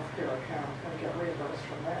your healthcare account and get reimbursed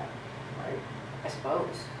from that, right? I suppose.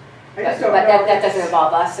 I But just don't know that if doesn't it's-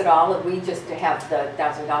 involve us at all. We just have the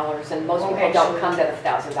 $1,000, and most people Okay, don't so- come to the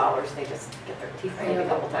 $1,000. They just get their teeth cleaned a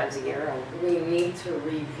couple times a year. And We need to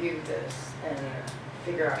review this and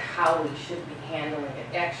figure out how we should be handling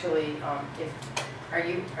it. Actually, I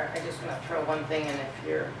just want to throw one thing in if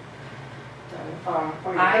you're done. Oh,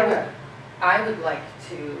 yeah, go ahead. I would like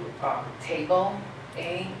to table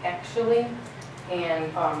A, actually,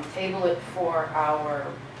 and table it for our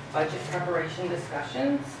budget preparation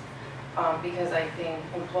discussions, because I think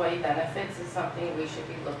employee benefits is something we should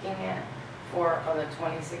be looking at for the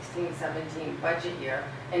 2016-17 budget year,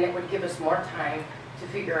 and it would give us more time to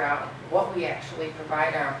figure out what we actually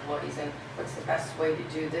provide our employees and what's the best way to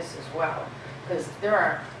do this as well. Because there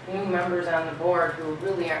are new members on the board who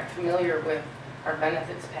really aren't familiar with our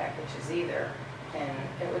benefits packages either. And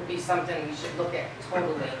it would be something we should look at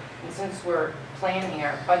totally. And since we're planning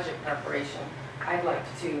our budget preparation, I'd like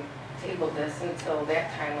to table this until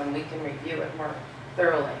that time when we can review it more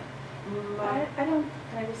thoroughly. I don't,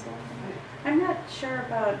 can I just say something? I'm not sure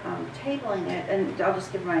about tabling it, and I'll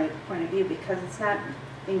just give my point of view, because it's not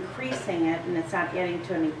increasing it and it's not adding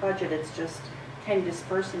to any budget, it's just kind of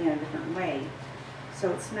dispersing it in a different way.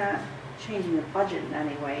 So it's not changing the budget in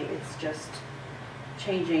any way, it's just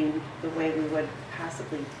changing the way we would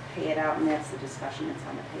possibly pay it out, and that's the discussion that's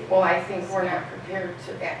on the table. Well, I think we're not prepared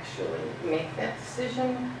to actually make that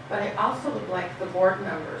decision, but I also would like the board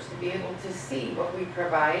members to be able to see what we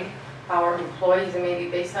provide our employees, and maybe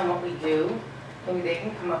based on what we do, maybe they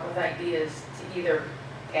can come up with ideas to either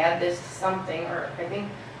add this to something, or I think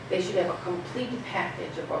they should have a complete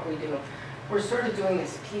package of what we do. We're sort of doing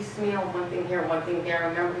this piecemeal, one thing here, one thing there.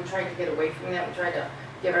 Remember, we tried to get away from that. We tried to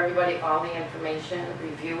give everybody all the information,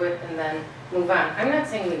 review it, and then move on. I'm not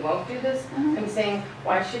saying we won't do this. I'm saying,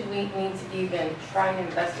 why should we need to even try and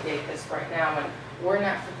investigate this right now when we're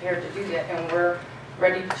not prepared to do that and we're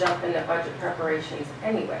ready to jump into budget preparations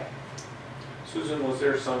anyway? Susan, was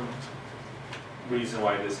there some reason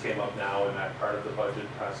why this came up now in that part of the budget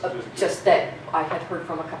process? Just that I had heard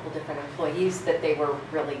from a couple different employees that they were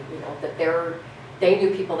really, that they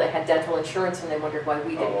knew people that had dental insurance and they wondered why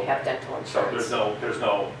we didn't have dental So insurance. there's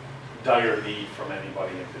no dire need from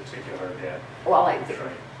anybody in particular that. Well, I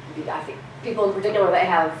think people in particular that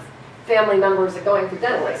have family members that are going through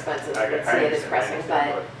dental expenses I would see it as understand, pressing,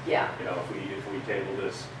 but yeah. You know, if we table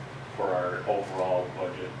this for our overall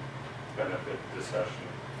budget benefit discussion.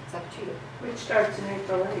 It's up to you. Which starts in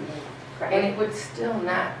April anyway. And it would still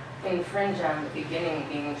not infringe on the beginning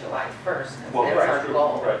being July 1st. Well, That's right, our true,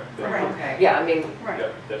 goal. right, Right. Okay. Yeah, I mean, Right. yeah,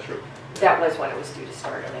 that's true. that was when it was due to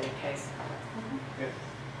start in any case.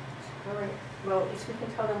 All right, well, at least we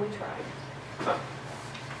can tell them we tried.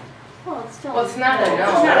 Well, it's still. Well, it's not a no.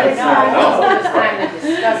 It's not a It's no. It's time to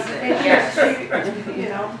discuss it. Yes. You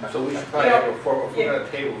know, So we should probably have a formal, if we're gonna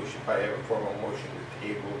table, we should probably have a formal motion to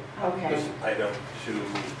table this Okay. item to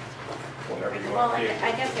whenever you Well, want to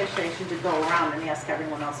I table. guess actually I should just go around and ask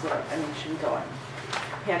everyone else what, I mean, shouldn't go in.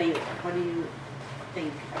 Patty, what do you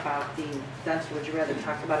think about the dental? Would you rather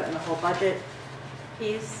talk about it in the whole budget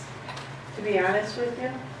piece? to be honest with you,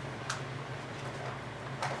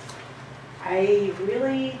 I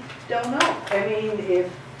really don't know. I mean,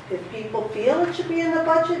 if people feel it should be in the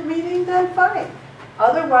budget meeting, then fine.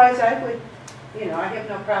 Otherwise, I would, I have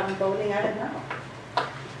no problem voting on it now.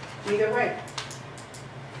 Either way.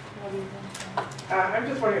 What do you think? I'm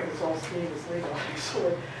just wondering if this whole scheme is legal,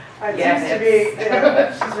 actually. It Yes, seems to be,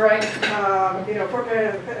 she's right. if we're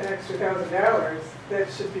paying an extra $1,000,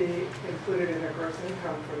 that should be included in their gross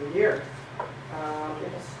income for the year.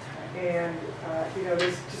 And,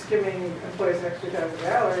 this just giving employees an extra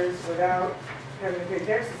 $1,000 without having to pay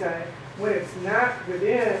taxes on it, when it's not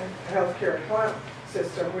within a healthcare account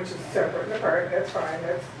system, which is separate and apart, that's fine,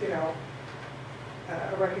 that's,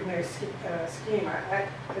 a recognized scheme. I'm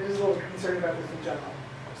just a little concerned about this in general.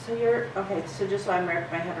 So okay, so just so I'm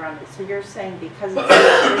wrapping my head around it, so you're saying because it's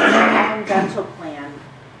their own dental plan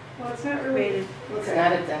Well, it's not really. created, It's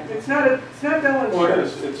not a dental. It's not dental Well, it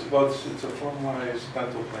insurance. is, it's a formalized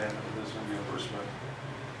dental plan, and it is a reimbursement.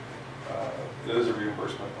 It is a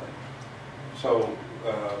reimbursement plan. So,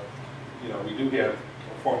 we do have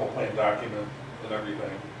a formal plan document and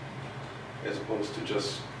everything, as opposed to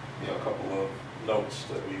just, a couple of notes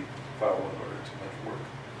that we follow in order to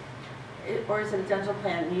make it work. or is it a dental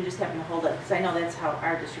plan and you just happen to hold it? Because I know that's how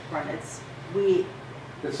our district run. It's They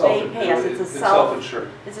self- pay us, it's self-insured.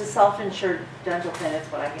 It's a self-insured dental plan,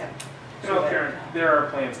 that's what I have. Karen, there are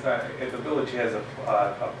plans, if the village has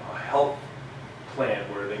a health plan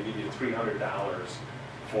where they give you $300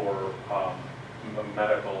 for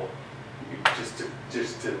medical,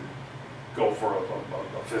 just to go for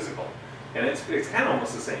a physical. And it's kind of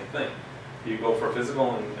almost the same thing. You go for a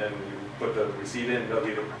physical and you put the receipt in, they'll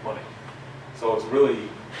give you the money. So it's really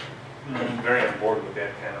very on board with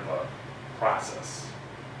that kind of a process.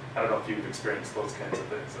 I don't know if you've experienced those kinds of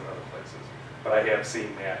things in other places, but I have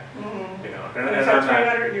seen that, Mm-hmm. And Is I'm that not,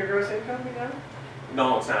 300 in your gross income,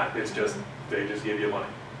 no, it's not, it's just, they just give you money.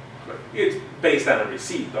 But it's based on a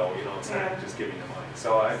receipt though, it's Yeah. not just giving you money.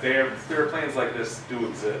 So there are plans like this do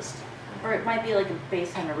exist. Or it might be like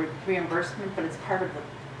based on a reimbursement, but it's part of the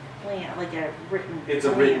plan, like a written. It's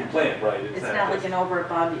a written plan, right? It's not like an over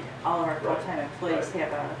above, all of our Right, full-time employees right.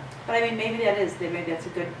 have a, but I mean, maybe maybe that's a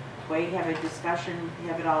good way, have a discussion,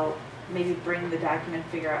 have it all, maybe bring the document,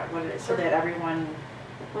 figure out what it is, so that everyone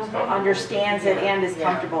understands it and is Yeah.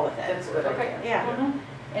 comfortable with it. That's a good idea. Yeah,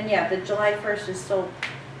 and yeah, the July 1st is still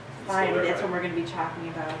fine, there, that's right. when we're gonna be talking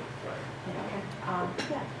about, Right.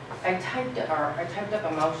 yeah. I typed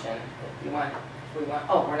up a motion, if you want, we want,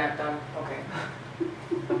 oh, we're not done, okay.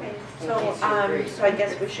 Okay, In so, case you agree. so I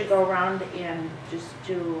guess we should go around and just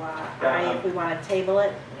do, aye if we want to table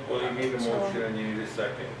it. Well, you need a motion and you need a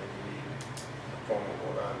second, and you need a formal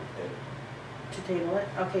vote on it. To table it?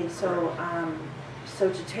 Okay, so,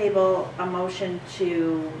 so to table a motion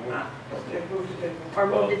to, Okay, move to table. or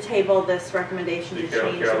move to table this recommendation to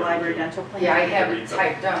Carol- change the Carol, library did you- dental plan? Yeah, I Read have it them.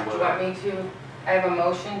 typed up. Do you want me to? I have a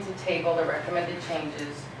motion to table the recommended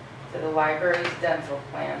changes to the library's dental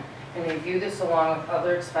plan and review this along with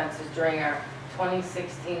other expenses during our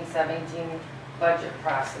 2016-17 budget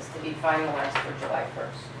process to be finalized for July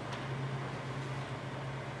 1st.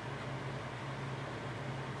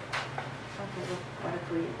 Okay, well, what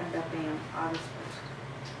if we end up being August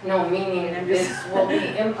 1st? No, meaning I'm this just- will be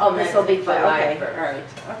Oh, this will be, implemented fine. July Okay, 1st. all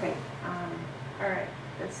right, okay, all right,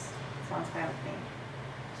 this sounds fine with me,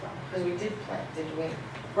 so. Because we did plan, did we?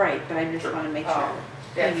 Right, but I just want to make sure, Oh,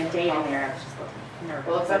 putting a that's- date in there, I was just looking nervous.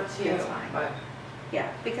 Well, it's up to you, It's fine. but Yeah,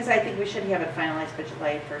 because I think we should have it finalized by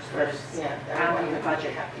July 1st, but it's yeah. on everyone the would be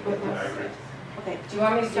budget. happy with I this. agree. Okay, Do you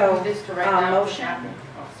want me to So, do this to write down? what's motion? happening?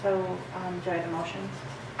 Oh. so, do I have a motion?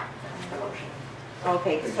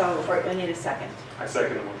 Okay, so we need a second. I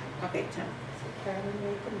second the motion. Okay, Tim. So Carolyn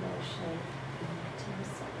made the motion, Tim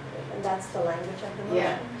seconded, and that's the language of the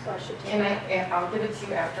Yeah. motion, so I should take Can I, that. yeah, I'll give it to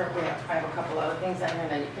you after, I have a couple other things on here,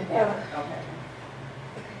 then you can have it. Okay.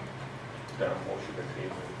 Down motion to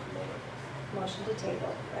table at the moment. Motion to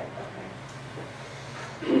table, right,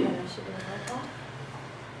 okay. And I should do a roll call.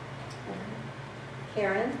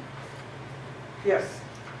 Karen, Yes.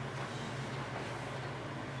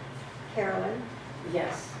 Carolyn,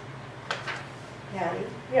 Yes. Patty,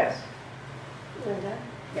 Yes. Linda,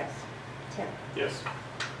 Yes. Tim. Yes.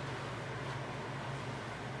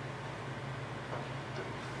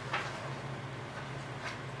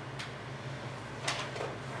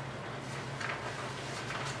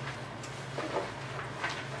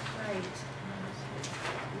 Right.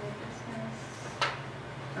 New business,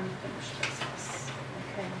 unfinished business.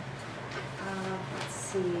 Okay. Let's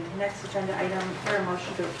see, next agenda item, for a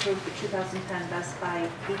motion to approve the 2010 Best Buy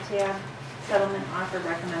PTAB settlement offer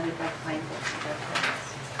recommended by Plainville.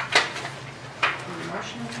 Any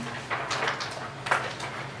motion?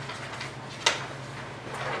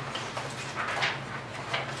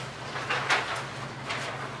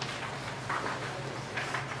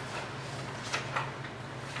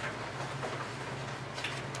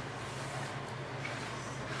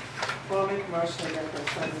 Well, I'll make a motion to get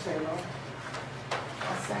this on the table.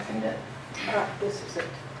 I'll second it. This is it.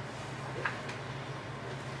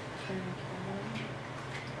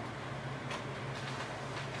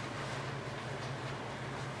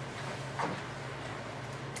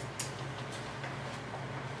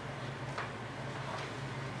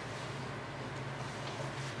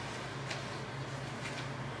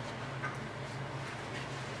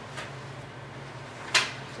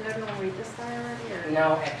 Did everyone read this one already, or?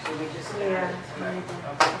 No, actually, we just got Yeah. it tonight.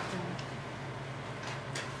 Okay. Okay.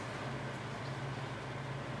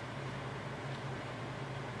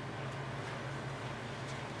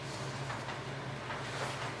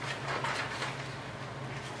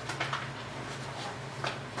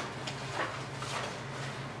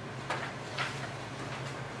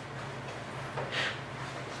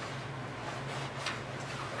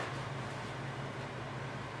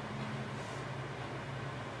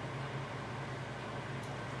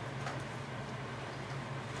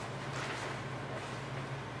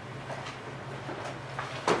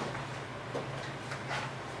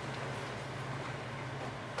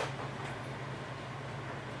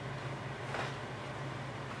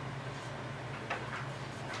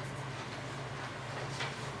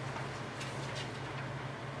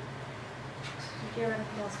 Do you have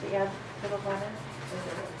anything else to add to the letter?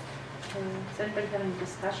 Does anybody have any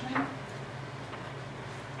discussion?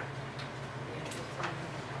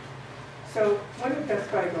 So when did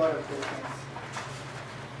Best Buy go out of business?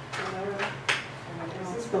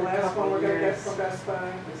 Is this the last one we're gonna get from Best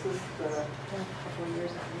Buy? Is this the, Been a couple of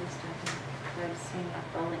years at least, I think. I've seen that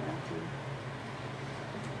building empty.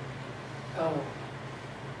 Oh.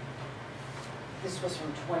 This was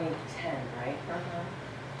from 2010, right?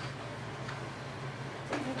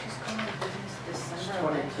 Didn't they just go out of business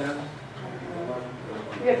December?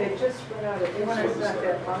 Yeah, they just went out of, They went out of business not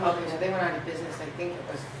that long Okay, so ago. they went out of business, I think it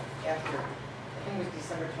was after, I think it was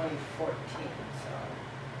December 2014, so,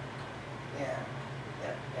 yeah,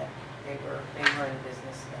 they were in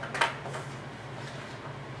business then.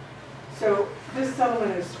 so this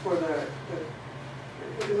settlement is for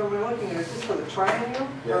because I'm looking at it, is this for the triennial?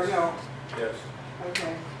 Or Yes. no? Yes,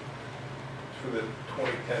 Okay. it's for the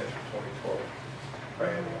 2010 to 2012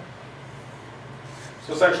 triennial.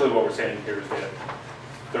 So essentially what we're saying here is that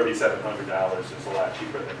 $3,700 is a lot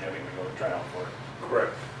cheaper than having to go to trial for it.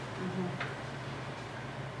 Correct.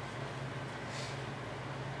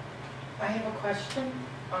 I have a question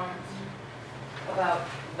about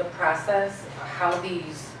the process, how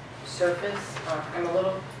these surface. I'm a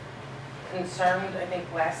little concerned. I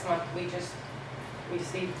think last month we just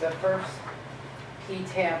received the first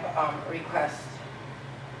P-TAB request,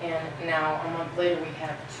 and now a month later we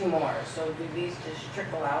have 2 more. So do these just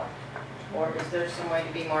trickle out? Or is there some way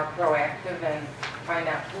to be more proactive and find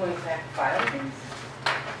out who in fact filed these?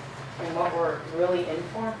 And what we're really in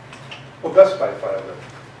for? Well, Best Buy filed it.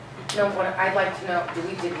 No, what I'd like to know,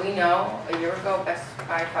 did we know a year ago Best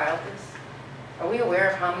Buy filed this? Are we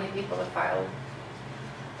aware of how many people have filed?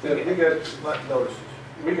 Yeah, we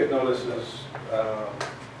get notices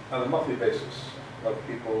on a monthly basis of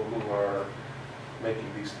people who are making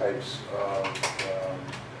these types of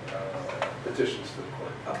petitions to the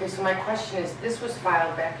court. Okay, so my question is, this was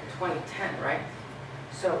filed back in 2010, right?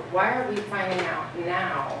 So why are we finding out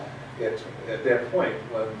now? At that point,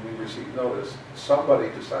 when we received notice, somebody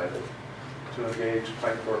decided to engage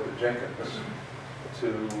Kleinthorpe and Jenkins to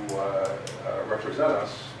represent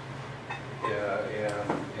us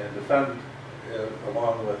and defend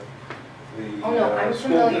along with the Oh, no, I'm school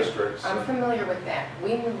familiar. districts. I'm familiar with that.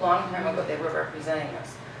 We knew a long time ago they were representing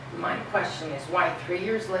us. My question is why 3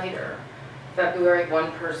 years later, February,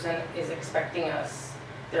 one person is expecting us,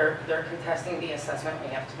 they're contesting the assessment, we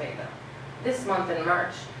have to pay them. This month in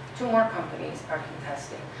March, 2 more companies are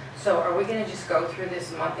contesting. So are we going to just go through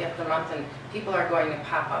this month after month and people are going to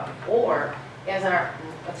pop up? Or, as our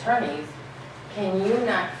attorneys, can you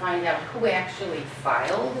not find out who actually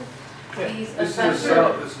filed these This is a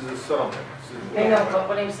assessments? this is a settlement. I know, but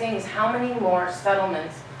what I'm saying is how many more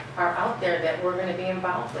settlements are out there that we're going to be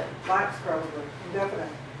involved in? Lots probably, indefinite.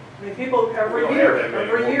 I mean, people, We every don't year, have that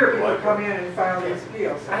many every year people people like come that. in and file these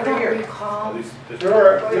appeals, I every don't year. recall. At least this-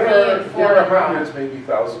 There Three and four are in a row. hundreds, maybe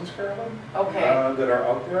thousands, Carolyn, Okay, that are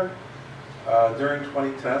out there. During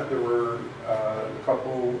 2010, there were a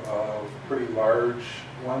couple of pretty large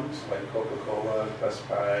ones, like Coca-Cola, Best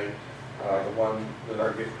Buy,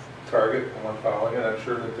 the Target, the one following it. I'm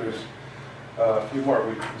sure that there's a few more.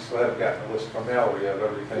 We still haven't gotten a list from Mallory of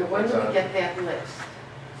everything. when that's do we on. get that list?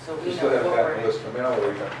 So We we still know haven't what gotten a we're... list from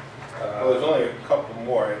Mallory. Well, there's only a couple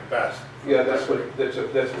more at best. Yeah, that's what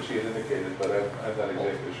she had indicated, but I'm not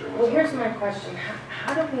exactly sure. Well, here's my question.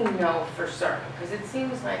 How do we know for certain? Because it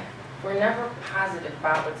seems like we're never positive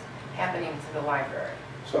about what's happening to the library.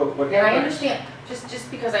 So what And I happens- understand, just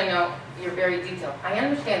because I know you're very detailed, I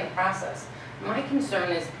understand the process. My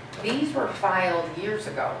concern is, these were filed years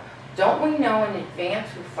ago. Don't we know in advance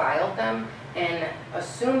who filed them and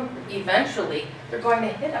assume eventually they're going to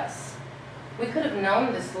hit us? We could have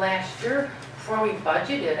known this last year before we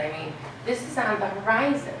budgeted. I mean, this is on the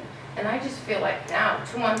horizon. And I just feel like now,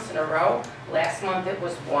 2 months in a row, last month it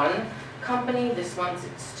was 1 company, this month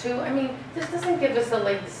it's 2. I mean, this doesn't give us a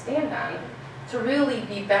leg to stand on to really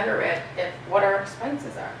be better at what our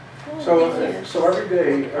expenses are. So every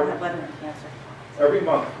day, Let him answer. every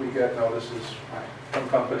month, we get notices from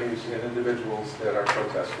companies and individuals that are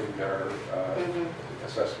protesting their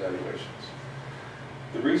assessed valuations.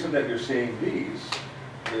 The reason that you're seeing these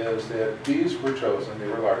is that these were chosen, they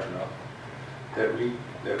were large enough, that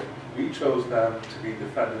we chose them to be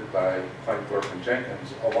defended by Kleinthorpe and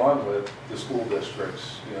Jenkins, along with the school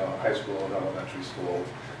districts, high school and elementary school,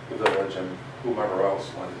 the village, and whomever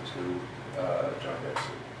else wanted to join that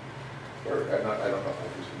suit. Or, I don't know if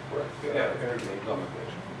I'm using the correct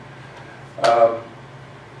nomenclature.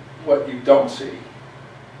 What you don't see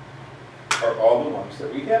are all the ones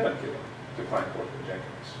that we haven't given to Kleinthorpe and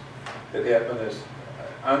Jenkins, that happen as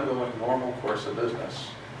ongoing normal course of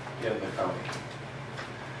business in the county.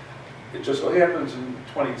 It just so happens in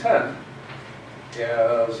 2010,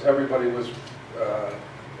 as everybody was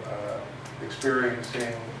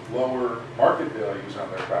experiencing lower market values on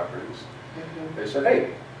their properties, they said,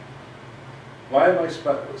 hey, why am I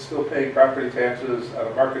still paying property taxes at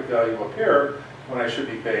a market value up here when I should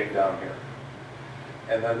be paying down here?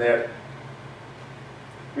 And then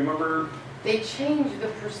remember? They changed the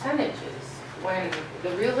percentages. When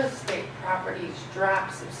the real estate properties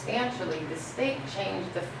dropped substantially, the state changed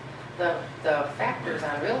the factors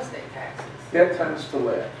on real estate taxes. That tends to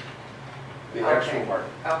lag the actual market.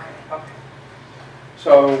 Okay.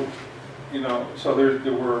 So, so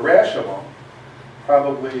there were a rash of them,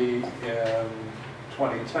 probably in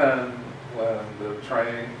 2010 when the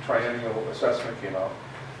triennial assessment came out.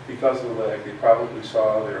 Because of the lag, they probably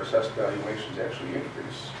saw their assessed valuations actually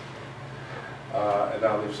increase. And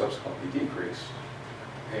now they've subsequently decreased.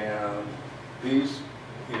 And these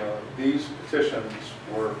you know, these petitions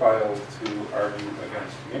were filed to argue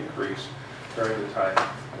against the increase during the time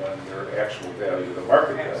when their actual value, the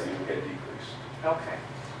market value, had decreased. Okay.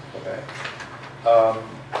 Okay.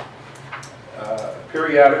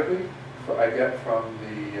 Periodically, I get from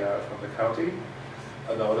the county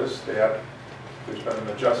a notice that there's been an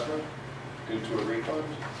adjustment due to a refund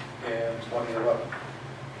in 2011,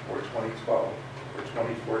 or 2012, or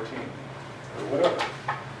 2014, or whatever.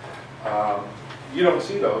 You don't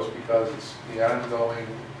see those because it's the ongoing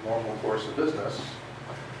normal course of business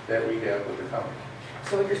that we have with the county.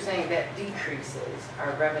 So what you're saying, that decreases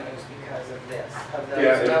our revenues because of this, of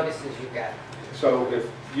Yeah, those notices you got? So if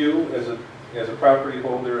you, as a property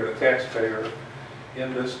holder and a taxpayer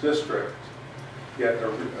in this district, get a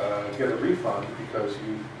refund because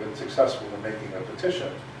you've been successful in making a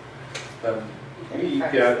petition, then we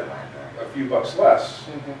Affects get the library. a few bucks less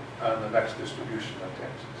Mhm. on the next distribution of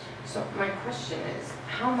taxes. So my question is,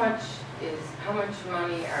 how much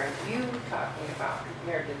money are you talking about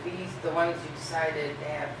compared to these, the ones you decided to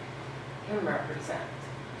have him represent?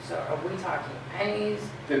 So are we talking pennies?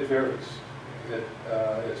 It varies.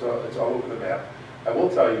 It's all over the map. I will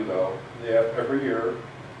tell you though, that every year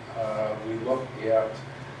we look at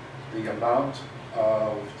the amount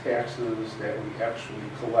of taxes that we actually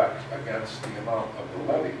collect against the amount of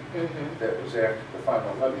the levy that was the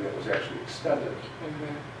final levy that was actually extended.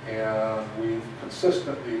 And we've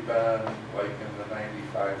consistently been like in the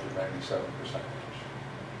 95 to 97% range.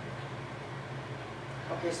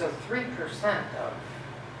 Okay, so 3% of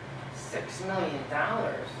 $6 million,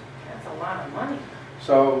 that's a lot of money.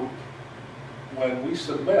 So when we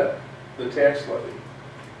submit the tax levy,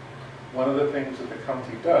 one of the things that the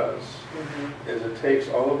county does is it takes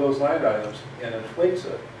all of those line items and inflates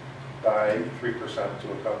it by 3%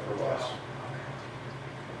 to account for loss.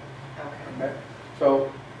 Okay. Okay?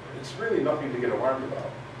 So it's really nothing to get alarmed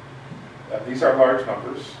about. These are large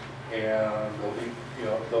numbers, and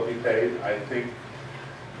they'll be paid. I think,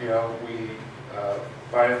 we,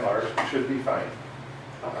 by and large, we should be fine.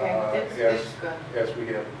 Okay, it's good. As we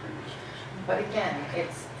have in previous years. But again,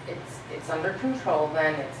 it's under control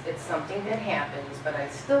then, it's something that happens, but I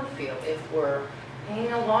still feel if we're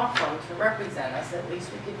paying a law firm to represent us, at least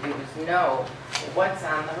we could do is know what's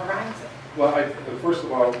on the horizon. Well, first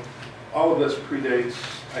of all of this predates,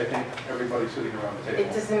 I think, everybody sitting around the table.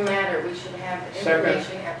 It doesn't matter, we should have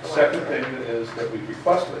information at the library. Second thing is that we've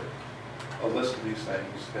requested a list of these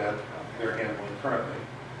things that they're handling currently.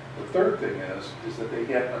 The third thing is that they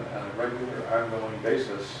happen on a regular, ongoing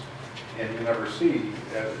basis, and you never see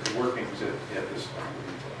the workings at this level.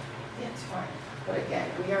 Yeah, it's fine. But again,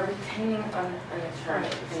 we are retaining an attorney,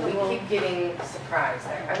 and we keep getting surprised.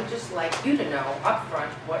 I would just like you to know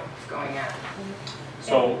upfront what's going on.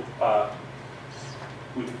 So, at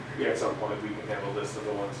some point, we can have a list of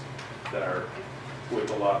the ones that are with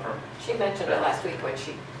the law firm. She mentioned it last week when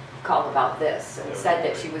she called about this and said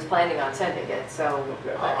that she was planning on sending it, so.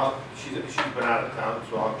 Okay. She's been out of town,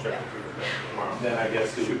 so I'll check with her tomorrow. Then I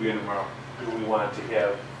guess Should be in tomorrow. do we want to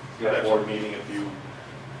have that board meeting if you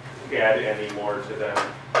add any more to them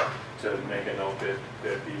to make a note that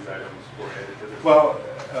these items were added to this? Well,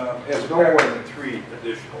 It's no more than 3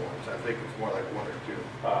 additional ones, I think it's more like 1 or 2.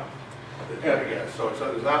 Yeah, so it's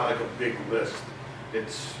not like a big list,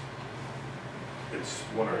 it's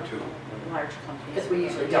 1 or 2. Large companies. Because we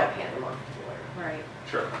usually don't hand them off to the lawyer. Right.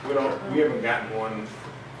 Sure. We haven't gotten one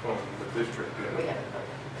from the district We in haven't.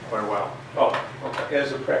 quite a while. Oh, okay.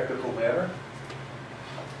 as a practical matter,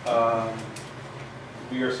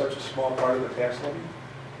 we are such a small part of the tax levy,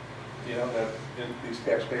 that these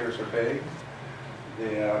taxpayers are paying,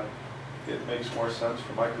 that it makes more sense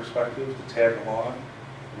from my perspective to tag along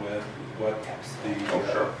with what the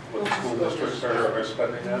school districts are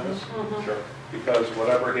spending on this. Sure. Because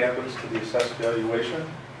whatever happens to the assessed valuation,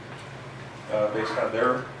 based on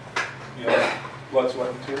their, blood, sweat,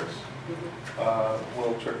 and tears,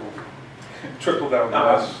 will trickle down to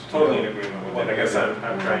us. Totally in agreement with that. I guess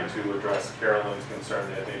I'm trying to address Carolyn's concern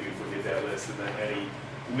that maybe if we get that list and then any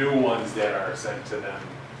new ones that are sent to them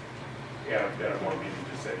at a board meeting,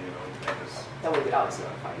 just say, that is. Then we would always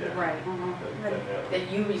notify you. Yeah. Right. That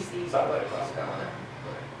you received what was going on.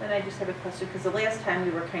 Then I just have a question, because the last time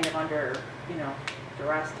we were kind of under,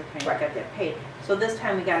 duress to kind Right. of get that paid. So this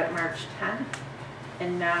time we got it March 10th,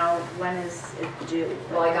 and now when is it due?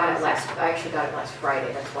 Well, I actually got it last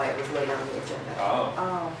Friday, that's why it was late on the agenda. Oh.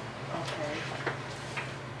 Oh, okay.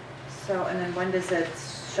 So, and then when does it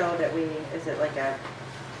show that is it like a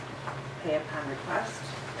pay upon request?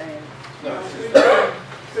 I mean, No,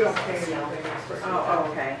 We don't pay anything. It's for- Oh,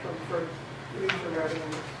 okay. For future revenue.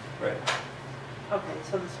 right. Okay,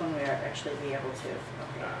 so this one we are actually be able to,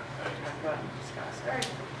 okay, talk about and discuss. All right.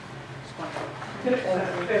 Just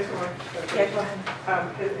wondering. That's one. Yeah, go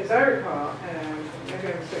ahead. As I recall, and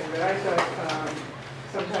maybe I'm mistaken, but I thought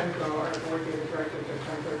some time ago, our board gave a directive to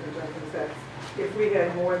Tom Jenkins that if we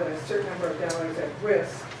had more than a certain number of dollars at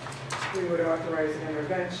risk, we would authorize an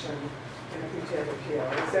intervention in a PTAB appeal.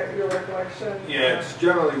 Is that your recollection? Yeah, it's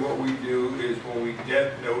generally what we do is when we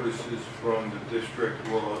get notices from the district,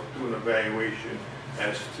 we'll do an evaluation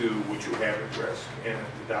as to what you have at risk. And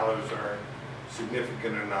if the dollars are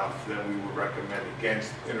significant enough, then we would recommend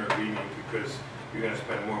against intervening because you're gonna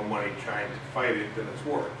spend more money trying to fight it than it's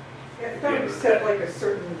worth. Yeah, I thought we set like a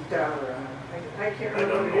certain dollar on it. I can't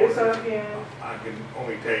remember what it is offhand. I can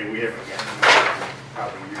only tell you, we haven't gotten it in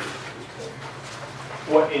probably years at this point.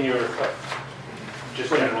 What in your, just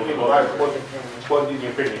generally, what in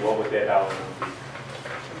your opinion, what would that dollar amount be?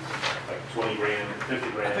 Like 20 grand, 50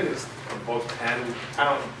 I grand? think it's about 10, I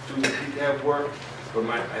don't do the PTAB work, but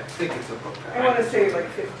I think it's about 10. I want to say like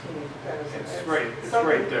 15,000. It's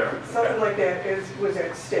right there. Something like that was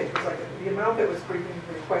at stake. It was like the amount that was being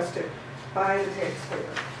requested by the taxpayer.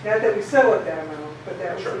 Not that we settle at that amount, but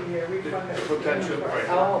that was Sure. the refund that The was being potential, right. requested.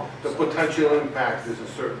 Oh. The potential impact is a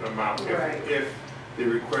certain amount Right. if the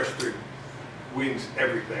requester wins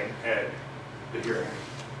everything at the hearing.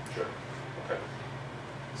 Sure. Okay.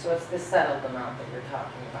 So it's the settled amount that you're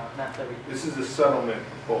talking about, not the, This is a settlement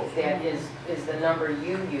proposal. that is the number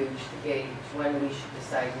you use to gauge when we should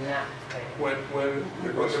decide not to pay. When the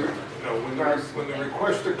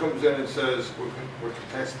requester comes in and says, we're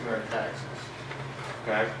contesting our taxes,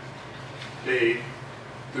 okay?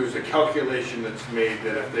 There's a calculation that's made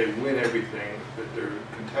that if they win everything that they're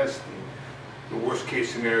contesting, the worst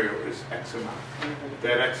case scenario is X amount. If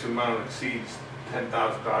that X amount exceeds $10,000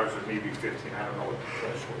 or maybe 15, I don't know what the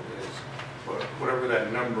threshold is, but whatever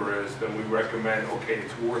that number is, then we recommend, okay,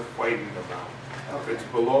 it's worth fighting about. If it's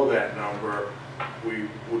below that number, we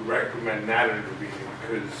would recommend not intervening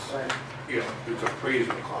because, Right. you know, there's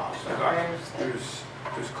appraisal costs. I understand.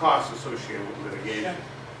 There's costs associated with litigation.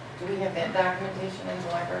 Do we have that documentation in the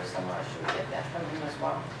library somewhere, or should we get that from him as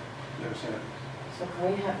well? Never seen it. So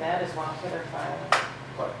can we have that as well for their file?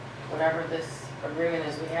 But Whatever this agreement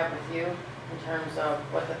is we have with you in terms of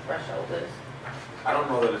what the threshold is? I don't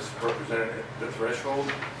know that it's represented at the threshold,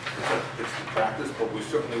 it's the practice, but we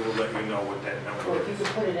certainly will let you know what that Well, number if you is. could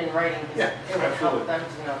put it in writing, Yeah, because it would help absolutely. them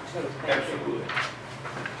to know too. Thank you. Absolutely.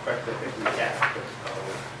 In fact, I think we have, but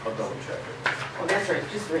I'll double check it. Well, that's right,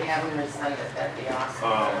 just have them resend it, that'd be awesome,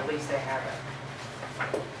 at least they have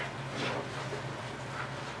it.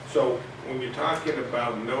 So when you're talking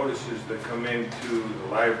about notices that come into the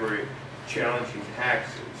library challenging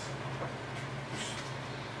taxes,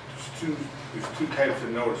 there's two types of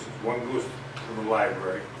notices. One goes to the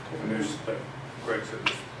library, and there's, like Greg said,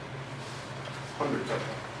 there's hundreds of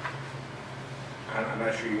them. I'm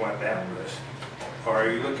not sure you want that list. Or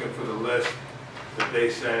are you looking for the list that they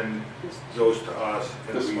send those to us,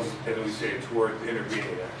 and This we one. say it's worth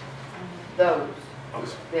intervening at? Those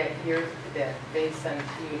Okay. that they send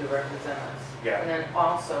to you to represent us. Yeah. And then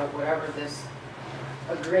also, whatever this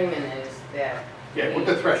agreement is that. Yeah, what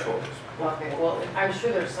the threshold is. Okay, well, I'm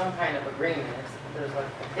sure there's some kind of agreement, there's like,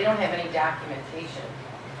 they don't have any documentation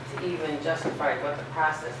to even justify what the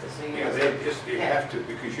process is, so you Yeah, know. you have to,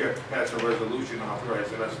 because you have to pass a resolution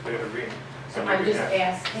authorizing us to intervene. So I'm just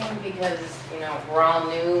asking because, you know, we're all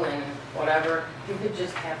new and whatever, if you could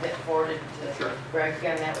just have that forwarded to Sure. Greg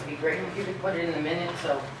again, that would be great. If you could put it in the minutes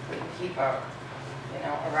so we can keep a, you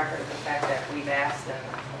know, a record of the fact that we've asked and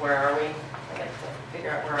where are we? I'd like to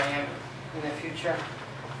figure out where I am in the future.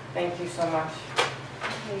 Thank you so much.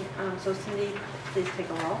 Okay, so Cindy, please take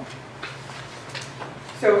a roll.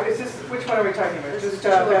 So is this, which one are we talking about? This Just is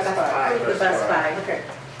Best Best Buy? Buy. The Best Buy. Okay,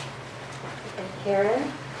 And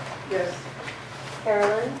Karen, yes.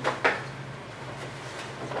 Carolyn,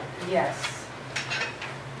 Yes.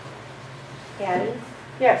 Patty,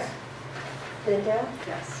 Yes. Linda,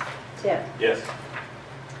 Yes. Tim. Yes.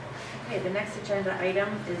 Okay, the next agenda item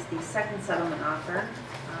is the second settlement offer.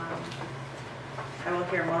 I will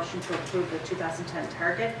hear a motion to approve the 2010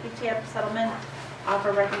 Target PTAB settlement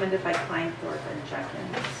offer recommended by Kleinthorpe and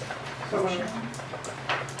Jenkins. So Motion.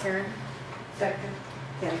 Karen? Second.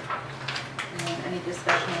 Okay. And any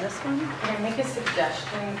discussion on this one? Can I make a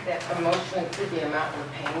suggestion that the motion include the amount we're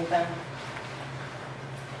paying them?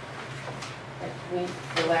 Like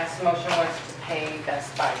the last motion was to pay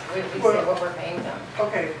Best Buy. We say what we're paying them.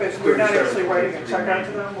 Okay, but we're not actually writing a check out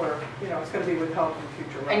to them, we're, you know, it's gonna be withheld from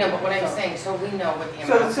future. I know, but what I'm So- saying, so we know what the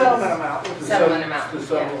amount So is. the settlement amount. Settlement amount, The yeah.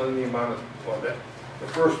 settlement, the amount of, well, The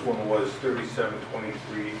first one was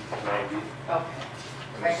 3723.90, Okay.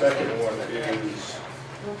 and the second one is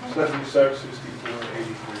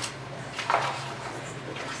 7764.83.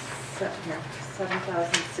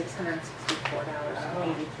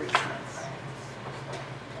 $7,664.83.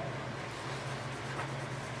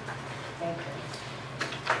 Thank you.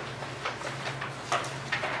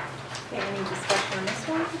 Okay, any discussion on this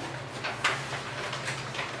one?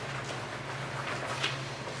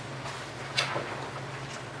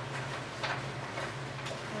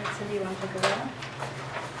 All right, Cindy, you want to take a roll?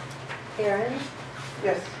 Erin,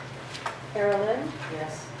 Yes. Carolyn,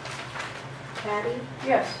 Yes. Patty,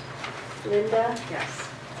 Yes. Linda, Yes.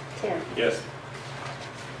 Tim. Yes.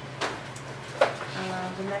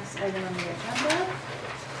 The next item on the agenda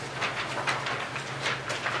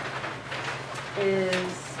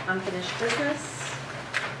is unfinished business.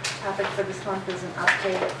 Topic for this month is an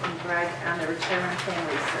update from Greg on the retirement plan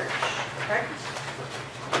research. Correct?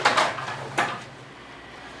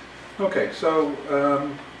 Okay, so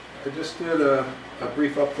I just did a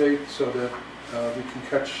brief update so that we can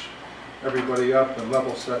catch everybody up and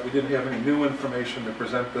level set. We didn't have any new information to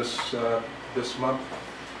present this month.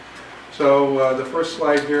 So the first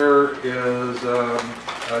slide here is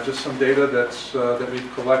just some data that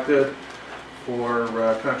we've collected for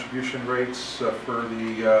contribution rates for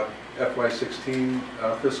the FY16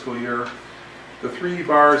 fiscal year. The three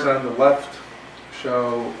bars on the left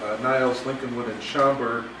show Niles, Lincolnwood, and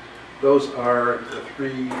Schaumburg. Those are the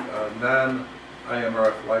three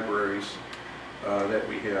non-IMRF libraries that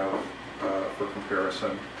we have for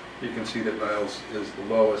comparison. You can see that Niles is the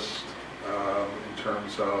lowest in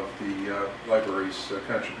terms of the library's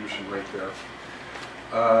contribution rate there.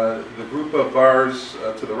 The group of bars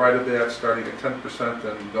to the right of that, starting at 10%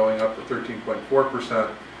 and going up to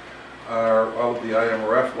 13.4%, are all of the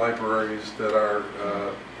IMRF libraries that are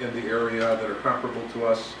in the area that are comparable to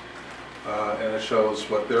us, and it shows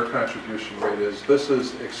what their contribution rate is. This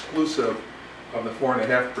is exclusive of the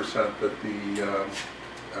 4.5% that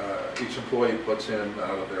each employee puts in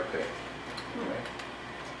out of their pay. Okay.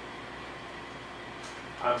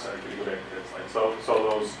 I'm sorry, could you go back to that slide? So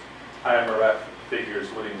those IMRF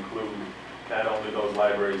figures would include not only those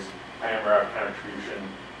libraries' IMRF contribution,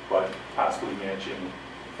 but possibly matching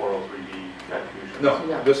 403B contributions? No,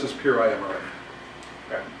 No. this is pure IMRF.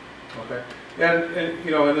 Okay. Okay, and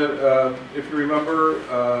you know, if you remember,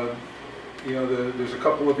 you know, there's a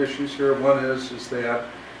couple of issues here. One is that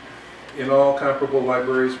in all comparable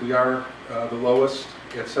libraries, we are the lowest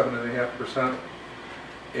at 7.5%,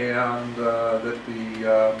 and that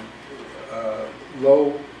the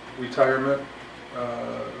low retirement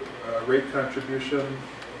rate contribution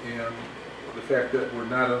and the fact that we're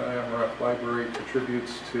not an IMRF library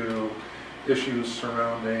contributes to issues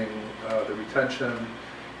surrounding the retention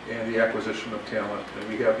and the acquisition of talent. And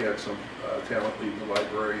we have had some talent leave the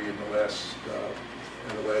library in the last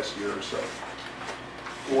year or so.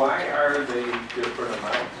 Why are they different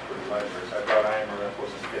amounts for the libraries? I thought IMRF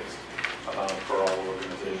was a fixed amount for all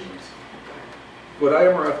organizations. What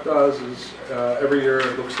IMRF does is every year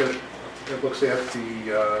it looks at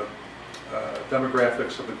the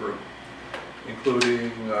demographics of the group,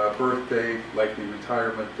 including birth date, likely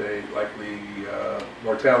retirement date, likely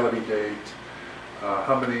mortality date,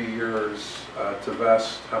 how many years to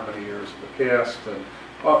vest, how many years in the past, and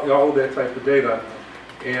all of that type of data.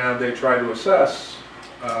 And they try to assess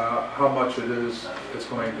how much it's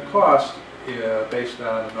going to cost based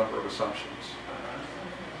on a number of assumptions.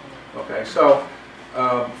 Okay, so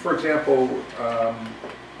for example,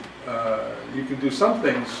 you can do some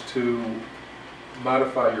things to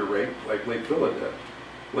modify your rate, like Lake Villa did.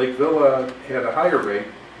 Lake Villa had a higher rate,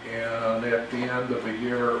 and at the end of a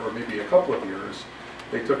year, or maybe a couple of years,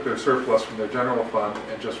 they took their surplus from their general fund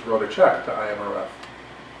and just wrote a check to IMRF.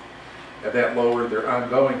 And that lowered their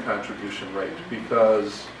ongoing contribution rate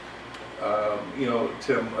because, you know,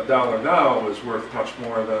 Tim, $1 now is worth much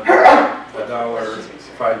more than $1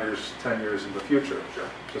 5 years, 10 years in the future,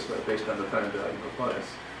 just based on the time value of money.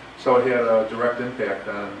 So it had a direct impact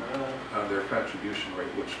on their contribution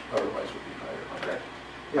rate, which otherwise would be higher. Okay.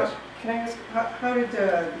 Yes? Can I ask, how did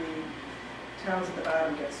the towns at the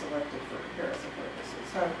bottom get selected for comparison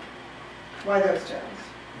purposes? Why those towns?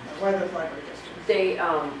 Why those library districts? They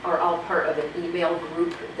are all part of an email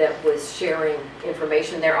group that was sharing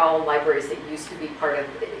information. They're all libraries that used to be part of,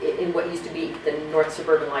 in what used to be the North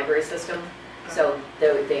Suburban Library System. So they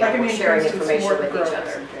were sharing information with each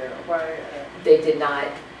other. Why? They did not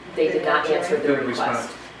answer the Didn't request.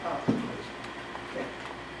 respond. Can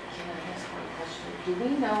I ask one question? Do we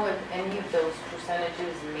know if any of those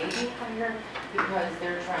percentages may be higher because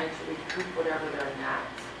they're trying to recoup whatever they're not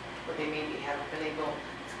what they maybe haven't been able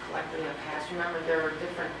to collect in the past. Remember, there are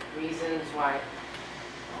different reasons why,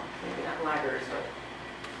 well, maybe not libraries, but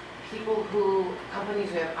companies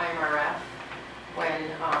who have IMRF, when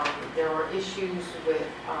there were issues with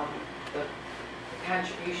the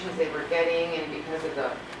contributions they were getting, and because of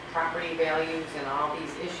the property values and all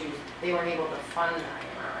these issues, they weren't able to fund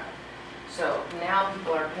IMRF. So now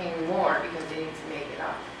people are paying more because they need to make it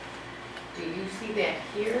up. Do you see that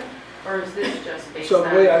here, or is this just based So on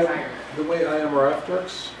the way retirement? the way IMRF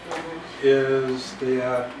works is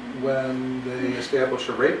that when they establish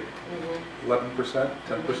a rate, 11%,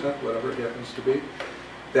 10%, whatever it happens to be,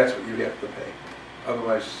 that's what you have to pay.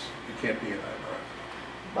 Otherwise, you can't be in IMRF.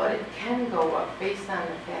 But it can go up based on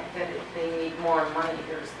the fact that if they need more money,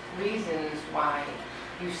 there's reasons why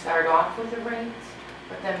you start off with a rate,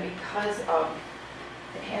 but then because of,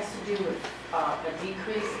 it has to do with a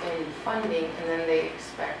decrease in funding, and then they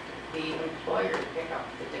expect the employer to pick up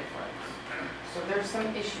the difference. So there's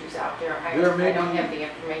some issues out there. I don't have the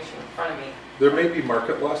information in front of me. There may be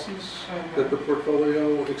market losses that the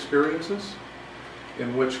portfolio experiences,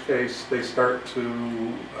 in which case they start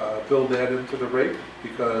to build that into the rate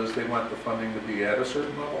because they want the funding to be at a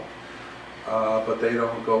certain level. But they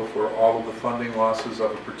don't go for all of the funding losses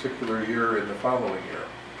of a particular year in the following year.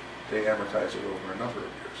 They amortize it over a number of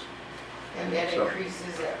years. And that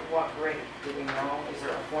increases at what rate? Do we know? Is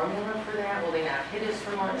there a formula for that? Will they not hit us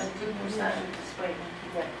for more than 2%? Just wait and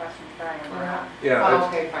keep that question for Brian. Yeah, Oh,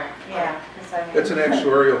 okay, fine. Yeah, because I mean. it's an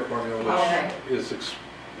actuarial formula Okay. which is,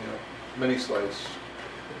 many slides,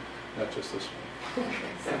 not just this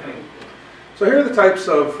one. So here are the types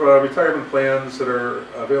of retirement plans that are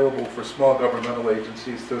available for small governmental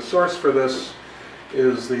agencies. The source for this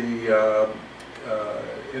is the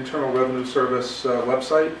Internal Revenue Service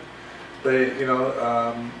website. They,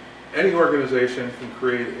 any organization can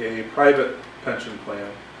create a private pension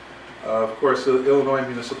plan. Of course, the Illinois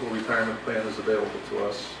Municipal Retirement Plan is available to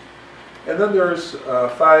us. And then there's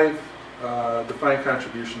 5 defined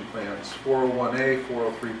contribution plans: 401A,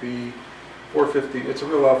 403B, 450, it's a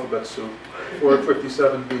real alphabet soup,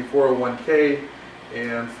 457B, 401K,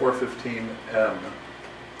 and 415M.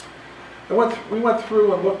 We went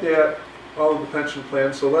through and looked at all of the pension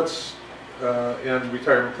plans, so let's, and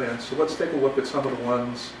retirement plans, so let's take a look at some of the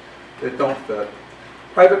ones that don't fit.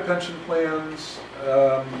 Private pension plans,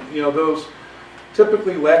 those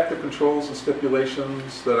typically lack the controls and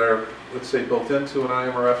stipulations that are, let's say, built into an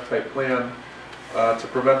IMRF type plan to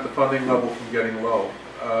prevent the funding level from getting low.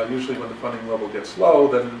 Usually when the funding level gets low,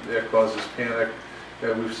 then that causes panic.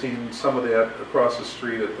 We've seen some of that across the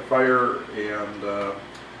street at the fire and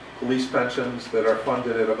police pensions that are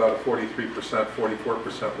funded at about a 43%,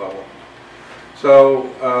 44% level. So,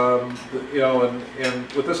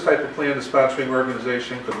 and with this type of plan, the sponsoring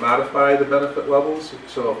organization could modify the benefit levels.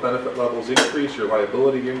 So if benefit levels increase, your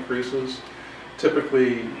liability increases.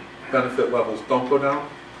 Typically, benefit levels don't go down.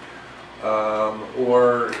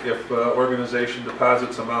 Or if the organization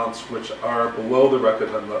deposits amounts which are below the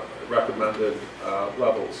recommended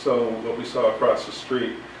levels. So what we saw across the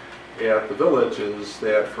street at the village is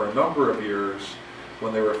that for a number of years,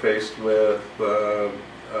 when they were faced with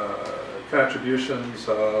contributions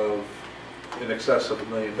of in excess of $1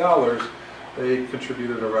 million, they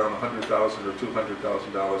contributed around $100,000 or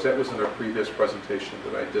 $200,000. That was in a previous presentation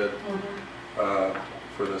that I did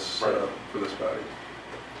for this body.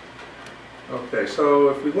 Okay, so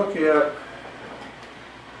if we look at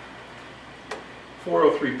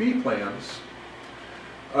 403B plans,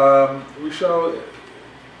 we show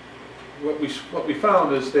what we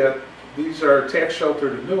found is that these are tax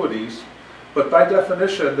sheltered annuities, but by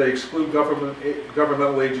definition they exclude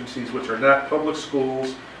governmental agencies which are not public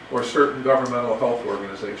schools or certain governmental health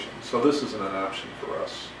organizations. So this isn't an option for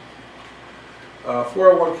us.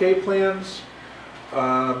 401k plans,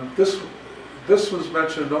 this was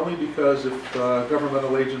mentioned only because if a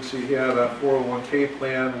governmental agency had a 401k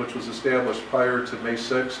plan which was established prior to May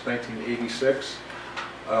 6, 1986,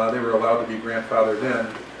 they were allowed to be grandfathered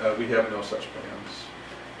in. We have no such plans.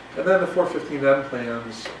 And then the 415M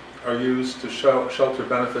plans are used to shelter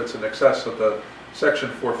benefits in excess of the Section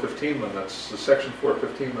 415 limits. The Section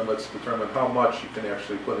 415 limits determine how much you can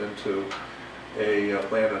actually put into a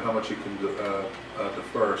plan and how much you can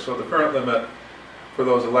defer. So the current limit for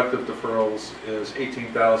those elective deferrals is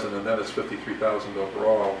 $18,000, and then it's $53,000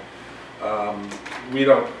 overall. We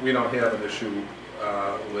don't have an issue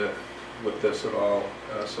with this at all,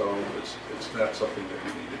 so it's not something that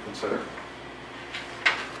we need to consider.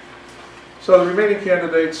 So the remaining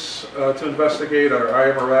candidates to investigate are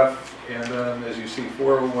IMRF, and then, as you see,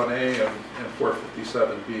 401A and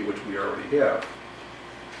 457B, which we already have.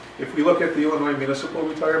 If we look at the Illinois Municipal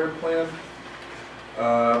Retirement Plan,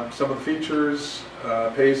 some of the features,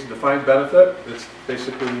 pays a defined benefit. It's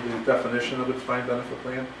basically the definition of a defined benefit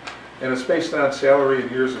plan. And it's based on salary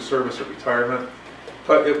and years of service at retirement.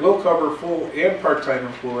 But it will cover full and part-time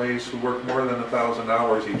employees who work more than 1,000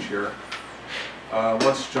 hours each year.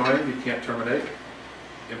 Once joined, you can't terminate.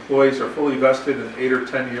 Employees are fully vested in 8 or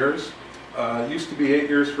 10 years. It used to be 8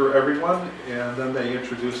 years for everyone, and then they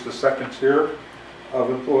introduced a second tier of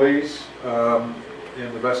employees, and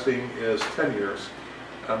the vesting is 10 years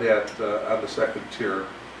on the second tier.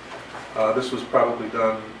 This was probably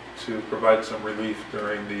done to provide some relief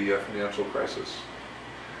during the financial crisis.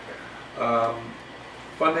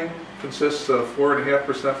 Funding consists of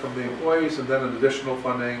 4.5% from the employees, and then an additional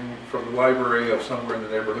funding from the library of somewhere in the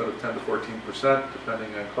neighborhood of 10 to 14%,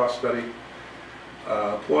 depending on cost study.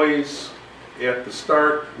 Employees at the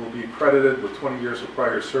start will be credited with 20 years of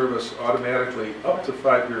prior service automatically up to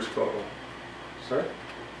 5 years total. Sorry?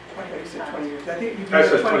 You said 20 years. I think you I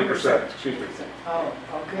said said 20%, excuse me. Oh,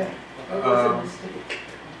 okay. It was Um, a mistake.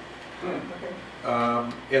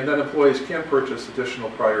 Okay. And then employees can purchase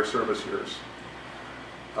additional prior service years.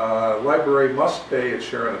 Library must pay its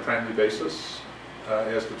share on a timely basis,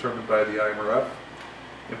 as determined by the IMRF.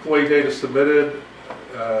 Employee data submitted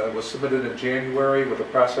was submitted in January with a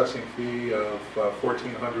processing fee of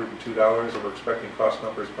 $1,402, and we're expecting cost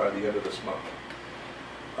numbers by the end of this month.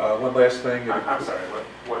 One last thing. I'm sorry,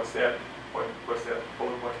 what's that? What's that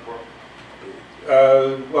bullet point for?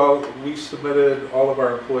 Well, we submitted all of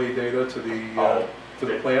our employee data to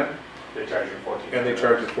the plan, They charge you 14. and they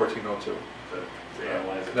charge us $1,402. To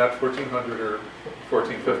analyze it. Not 1,400 or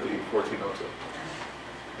 1,450, 1,402.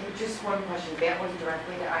 Just one question, that was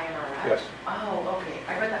directly to IMRF? Yes. Oh, okay.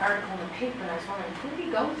 I read the article in the paper and I was wondering, who did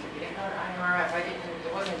he go to? He didn't go to IMRF.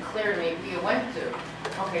 It wasn't clear to me who you went to.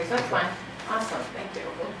 Okay, so that's fine. Awesome, thank you.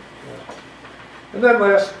 And then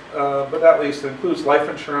last but not least, it includes life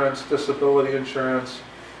insurance, disability insurance,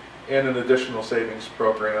 and an additional savings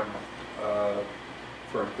program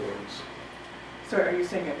for employees. So are you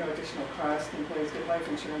saying at no additional cost, employees get life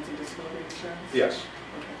insurance and disability insurance? Yes.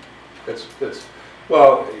 Okay. It's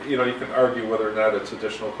well, you know, you can argue whether or not it's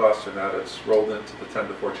additional cost or not. It's rolled into the 10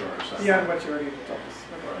 to 14%. Beyond what you already told us.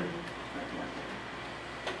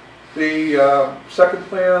 Okay. The second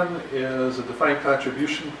plan is a defined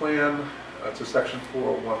contribution plan. It's a Section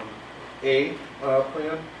 401A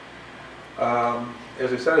plan.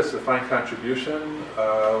 As I said, it's a defined contribution,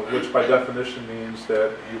 which by definition means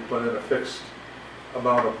that you put in a fixed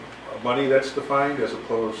amount of money that's defined as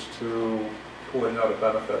opposed to pulling out a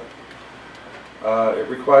benefit. It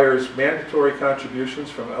requires mandatory contributions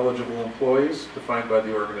from eligible employees defined by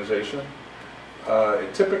the organization.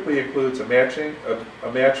 It typically includes a match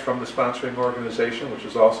from the sponsoring organization, which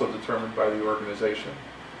is also determined by the organization.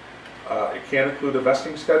 It can include a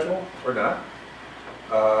vesting schedule or not,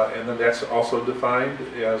 and then that's also defined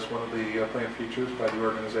as one of the plan features by the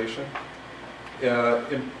organization.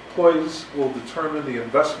 Employees will determine the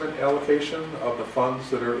investment allocation of the funds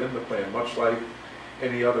that are in the plan, much like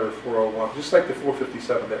any other 401, just like the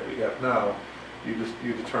 457 that we have now. You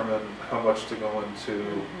determine how much to go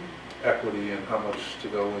into equity and how much to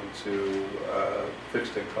go into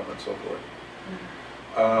fixed income and so forth.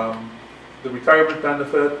 The retirement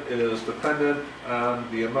benefit is dependent on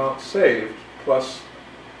the amount saved plus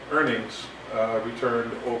earnings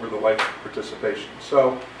returned over the life participation.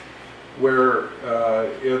 So where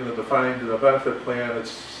in the defined benefit plan,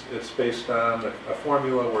 it's based on a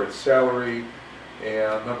formula where it's salary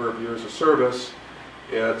and number of years of service.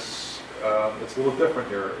 It's a little different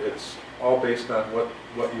here. It's all based on what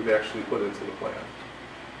you've actually put into the plan.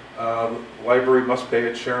 Library must pay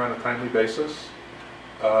its share on a timely basis.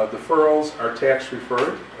 Deferrals are tax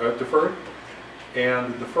deferred,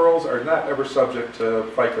 and the deferrals are not ever subject to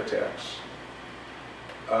FICA tax.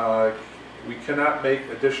 We cannot make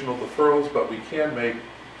additional deferrals, but we can make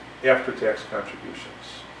after-tax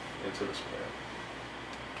contributions into this plan.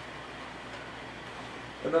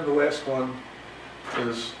 And then the last one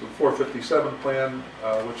is the 457 plan,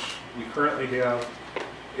 which we currently have.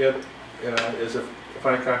 It is a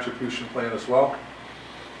defined contribution plan as well.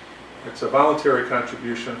 It's a voluntary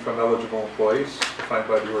contribution from eligible employees defined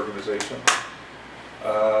by the organization.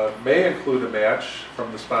 May include a match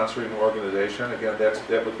from the sponsoring organization. Again,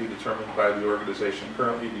 that would be determined by the organization.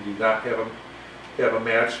 Currently, we do not have a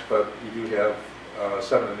match, but we do have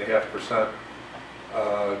 7.5%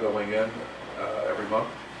 going in every month.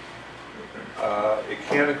 It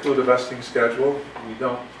can include a vesting schedule. We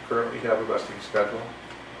don't currently have a vesting schedule.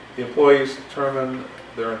 The employees determine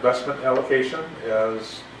their investment allocation,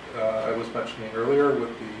 as I was mentioning earlier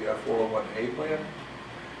with the 401A plan.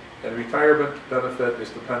 And retirement benefit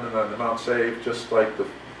is dependent on the amount saved, just like the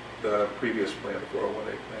previous plan, the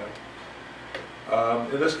 401A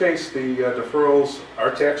plan. In this case, the deferrals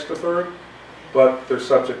are tax deferred, but they're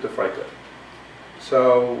subject to FICA.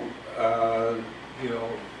 So,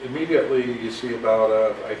 immediately you see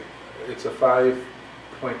about it's a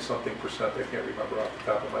 5-point-something%, I can't remember off the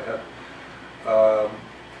top of my head.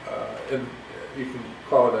 And you can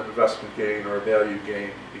call it an investment gain or a value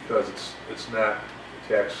gain because it's not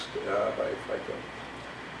taxed by FICA.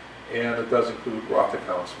 And it does include Roth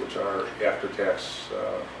accounts, which are after-tax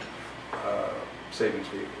savings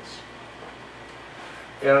vehicles.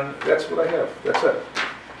 And that's what I have. That's it.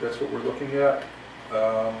 That's what we're looking at.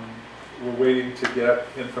 We're waiting to get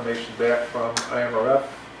information back from IMRF,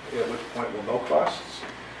 at which point we'll know costs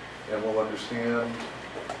and we'll understand,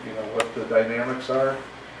 what the dynamics are.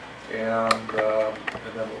 And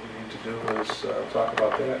then what we need to do is talk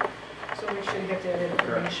about that. So we should get that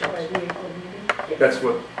information by the April meeting? That's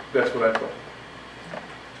what I thought.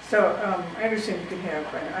 So I understand you can have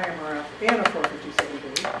an IMRF and a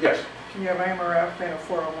 457B. Yes. Can you have IMRF and a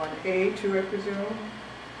 401A too, I presume?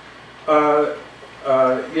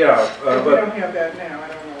 Yeah. If we But don't have that now, I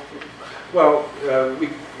don't know if we... well,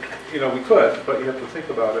 we could, but you have to think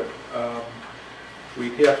about it.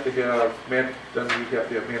 We'd have to have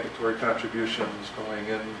mandatory contributions going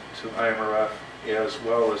into IMRF as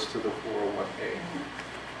well as to the 401A.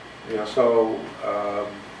 So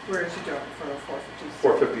Where is it going for a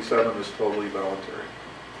 457 is totally voluntary.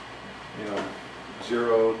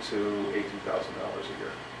 $0 to $18,000 a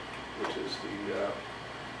year, which is the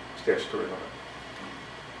statutory limit.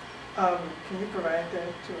 Can you provide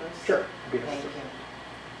that to us? Sure. Thank you.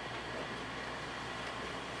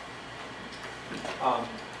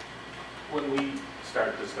 When we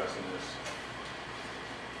start discussing this,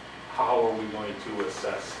 how are we going to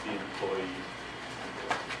assess the employee?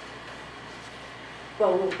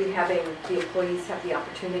 Well, we'll be having the employees have the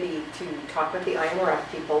opportunity to talk with the IMRF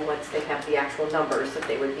people once they have the actual numbers that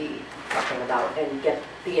they would be talking about and get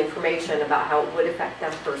the information about how it would affect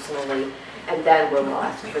them personally, and then we'll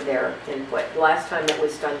ask for their input. Last time it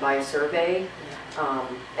was done by a survey,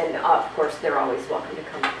 and of course they're always welcome to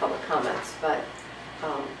come to public comments, but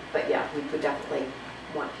yeah, we would definitely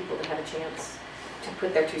want people to have a chance to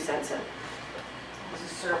put their 2 cents in. Was the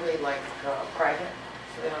survey private,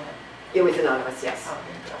 so they don't have... It was anonymous, yes. Oh,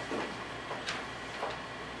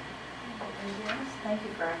 Anything else? Thank you,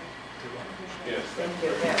 Greg. Yes. thank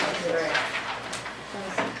you, yeah, that's very...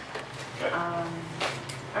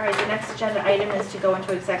 All right, the next agenda item is to go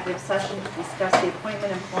into executive session to discuss the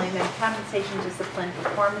appointment, employment, compensation, discipline,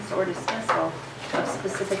 performance, or dismissal of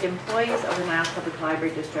specific employees of the Niles Public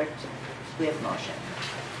Library District. We have motion.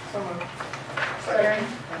 Someone. Karen?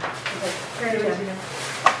 Karen, Jim? Jim.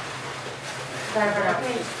 Barbara,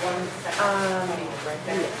 just 1 second. Um, Right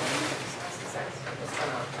back.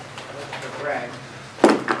 For Greg.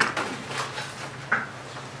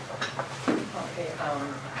 Okay,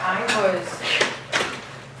 I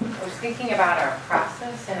was thinking about our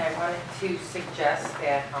process, and I wanted to suggest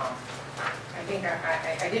that, I think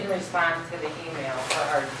I didn't respond to the email for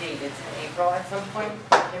our date. It's in April at some point.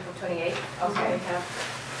 April 28th. Okay.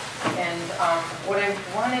 And what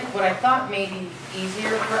I thought may be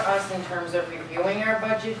easier for us in terms of reviewing our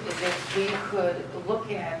budget is if we could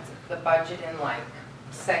look at the budget in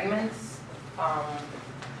segments. I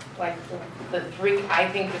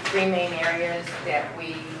think the 3 main areas that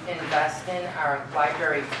we invest in are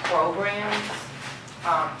library programs.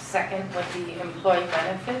 Second would be employee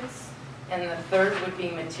benefits. And the third would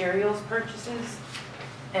be materials purchases.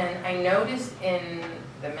 And I noticed in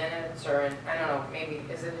the minutes, or I don't know, maybe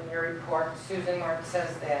is it in your report, Susan, where it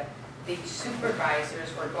says that the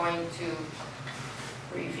supervisors were going to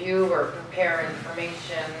review or prepare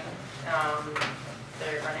information.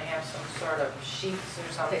 They're going to have some sort of sheets or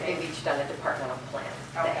something. They've each done a departmental plan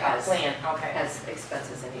that Okay, has, plan, okay. has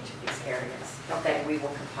expenses in each of these areas. And then we will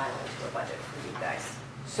compile into a budget for you guys.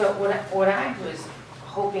 So what I was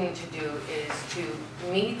hoping to do is to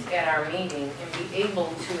meet at our meeting and be able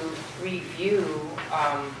to review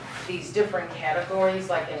these different categories,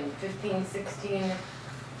 like in 15, 16,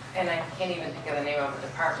 and I can't even think of the name of the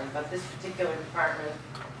department, but this particular department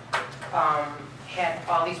had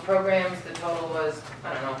all these programs. The total was,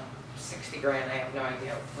 I don't know, 60 grand. I have no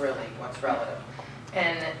idea really what's relative.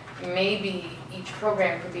 And maybe each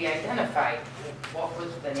program could be identified. What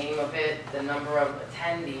was the name of it, the number of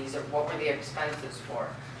attendees, or what were the expenses for?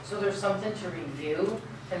 So there's something to review.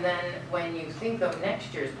 And then when you think of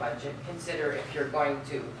next year's budget, consider if you're going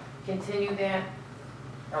to continue that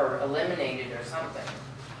or eliminate it or something.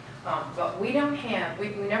 But we don't have, we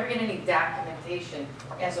never get any documentation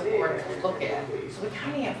as a board to look at, so we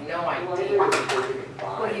kind of have no idea.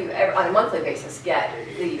 Well, you, on a monthly basis, get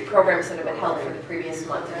the programs that have been held for the previous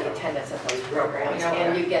month and the attendance of those programs.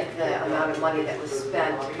 And you get the amount of money that was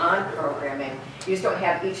spent on programming. You just don't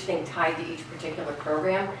have each thing tied to each particular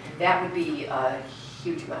program. That would be a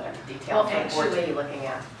huge amount of detail Well, for the board to be actually, looking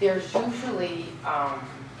at. There's usually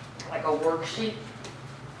like a worksheet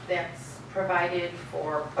that's provided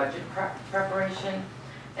for budget preparation.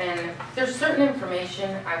 And there's certain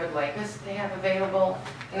information I would like us to have available.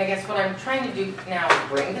 And I guess what I'm trying to do now is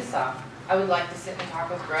bring this up. I would like to sit and talk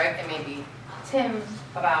with Greg and maybe Tim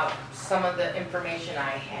about some of the information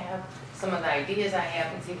I have, some of the ideas I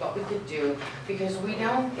have, and see what we could do, because we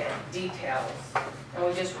don't get details. And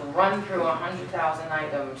we just run through 100,000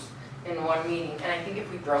 items in one meeting. And I think if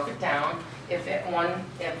we broke it down, if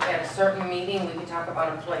at a certain meeting, we could talk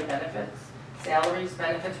about employee benefits, salaries,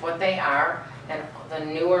 benefits, what they are, and the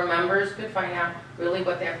newer members could find out really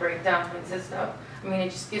what that breakdown consists of. I mean,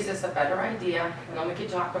 it just gives us a better idea, and then we could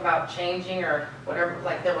talk about changing or whatever,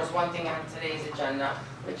 like there was one thing on today's agenda,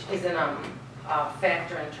 which isn't a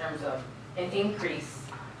factor in terms of an increase,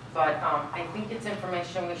 but I think it's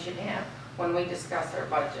information we should have when we discuss our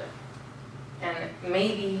budget. And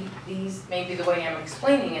maybe the way I'm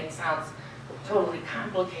explaining it sounds totally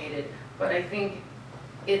complicated, but I think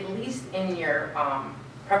at least in your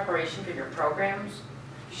preparation for your programs,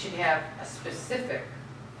 you should have a specific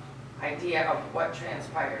idea of what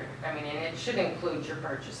transpired. I mean, and it should include your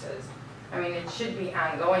purchases. I mean, it should be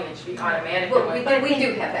ongoing, it should be automatic. Well, we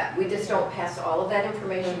do have that. We just don't pass all of that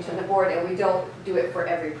information to the board, and we don't do it for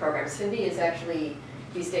every program. Cindy is actually,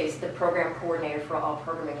 these days, the program coordinator for all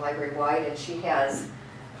programming library-wide, and she has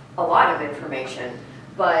a lot of information.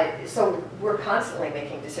 But, so we're constantly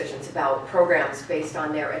making decisions about programs based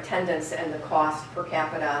on their attendance and the cost per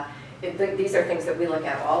capita. These are things that we look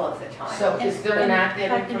at all of the time. So is there not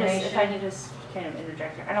that information? If I can just kind of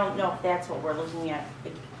interject here, I don't know if that's what we're looking at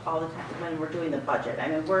all the time when we're doing the budget. I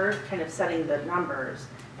mean, we're kind of setting the numbers,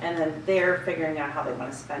 and then they're figuring out how they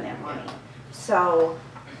want to spend that money. So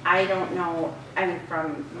I don't know, I mean,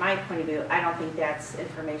 from my point of view, I don't think that's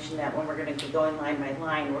information that when we're going to be going line by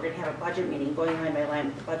line, we're going to have a budget meeting, going line by line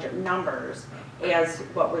with the budget numbers as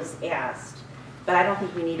what was asked. But I don't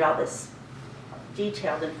think we need all this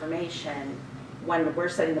detailed information when we're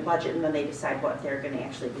setting the budget and then they decide what they're going to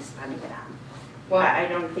actually be spending it on. Well, I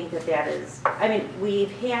don't think that that is, I mean,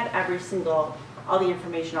 we've had all the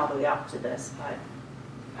information all the way up to this, but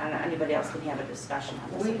I don't know, anybody else can have a discussion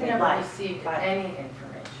on this. we if they'd never like, received but any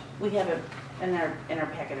information. We have it in our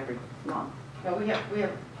packet every month. No, we have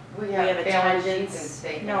We have balance sheets and attendance.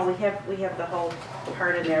 statements. No, we have the whole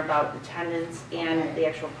part in there about attendance and the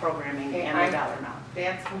actual programming Okay, and the dollar amount.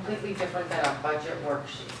 That's completely different than a budget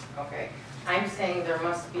worksheet, okay? I'm saying there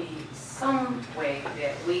must be some way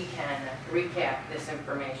that we can recap this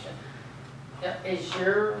information. Is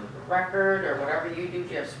your record or whatever you do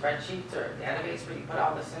you have spreadsheets or a database where you put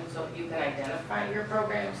all this in so you can identify your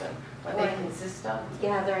programs and what they consist of?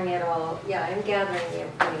 Gathering it all, yeah, I'm gathering the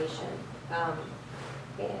information,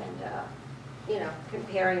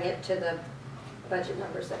 comparing it to the budget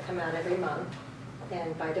numbers that come out every month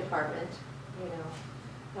and by department,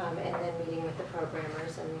 and then meeting with the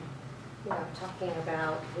programmers and, talking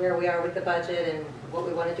about where we are with the budget and what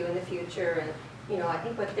we want to do in the future. And, I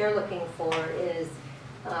think what they're looking for is,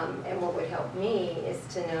 and what would help me is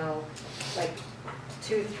to know, like,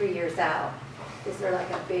 2-3 years out, is there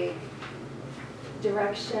like a big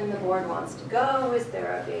direction the board wants to go? Is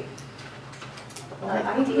there a big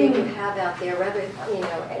idea you have out there, rather,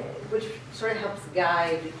 which sort of helps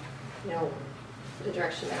guide, the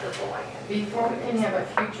direction that we're going in? Before we can have a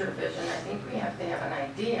future vision, I think we have to have an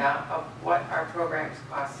idea of what our programs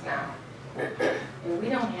cost now. And we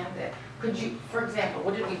don't have that. Could you, for example,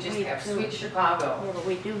 what did we just have? Sweet Chicago. Yeah, but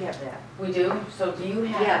we do have that. We do? So do you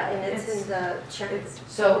have? Yeah, and it's in the check.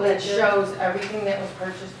 So it shows everything that was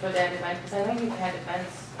purchased for that event, because I know you've had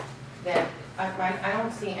events that, I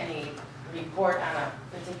don't see any report on a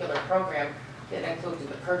particular program that includes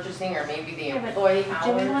the purchasing or maybe the employee hours.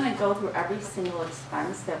 Do we want to go through every single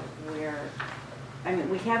expense that we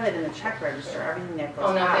have it in the check register, everything that goes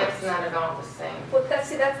out. Oh, no, that's not at all the same. Well, that,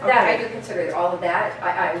 I do consider all of that.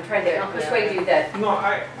 I'm trying to persuade you that, No,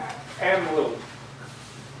 I am a little,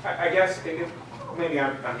 I guess, maybe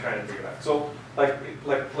I'm trying to figure it out. So, like,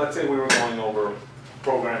 let's say we were going over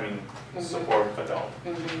programming support adult.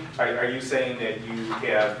 Are you saying that you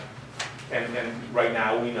have, and right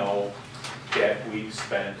now we know that we've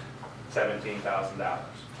spent $17,000?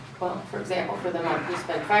 Well, for example, for the month, we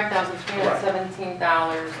spent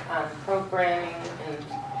 $5,317 on programming and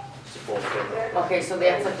both different. Okay, so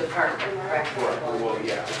that's a department, correct? Well,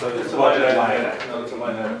 yeah, so it's It's a a line budget line item. item. No, it's a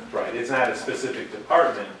line item. Right, it's not a specific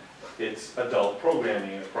department, it's adult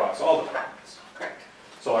programming across all departments. Correct.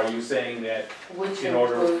 So are you saying that Which in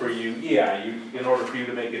order for includes, you, yeah, in order for you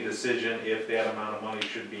to make a decision if that amount of money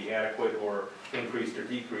should be adequate or increased or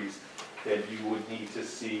decreased, that you would need to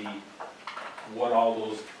see what all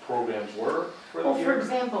those programs were for the well, for year?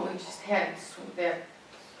 example, we just had that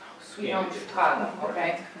Sweet Yeah, Home we did. Chicago,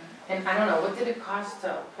 okay? And I don't know, what did it cost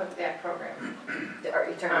to put that program? Are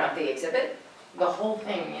you talking about the exhibit? The whole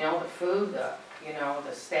thing, you know, the food,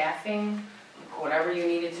 the staffing, whatever you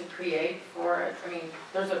needed to create for it. I mean,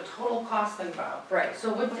 there's a total cost involved. Right.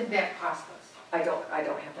 So what did that cost us? I don't have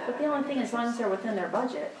that. But the only thing, as long as they're within their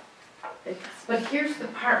budget, it's, But here's the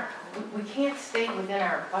part, we can't stay within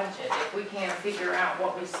our budget if we can't figure out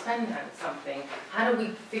what we spend on something. How do we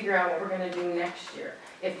figure out what we're gonna do next year?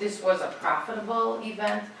 If this was a profitable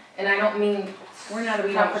event, and I don't mean. we're not a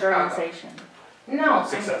Sweet Home profit Chicago. organization. No, I'm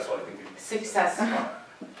Successful, I think. it- successful.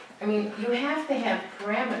 I mean, you have to have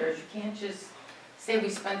parameters, you can't just say we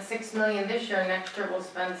spent 6 million this year, next year we'll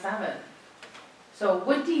spend 7. So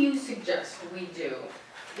what do you suggest we do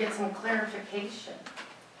to get some clarification?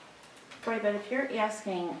 Right, but if you're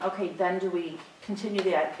asking, okay, then do we continue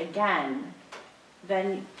that again,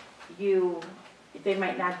 then they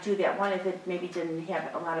might not do that one if it maybe didn't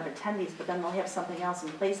have a lot of attendees, but then they'll have something else in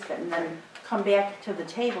place of it, and then come back to the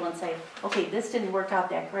table and say, okay, this didn't work out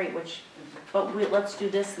that great, but let's do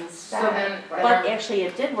this So instead. then, But actually,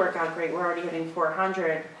 it did work out great, we're already having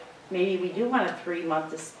 400, maybe we do want a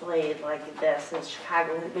 3-month display like this in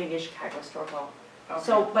Chicago, maybe a Chicago store hall.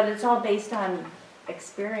 So, but it's all based on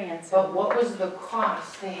experience. but what was the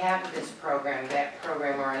cost to have this program, that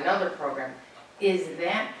program, or another program?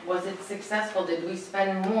 Was it successful? Did we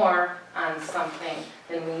spend more on something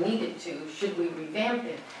than we needed to? Should we revamp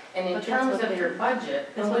it? And in But that's terms what of they- your budget,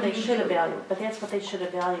 That's what what they did you should do? evaluate, but that's what they should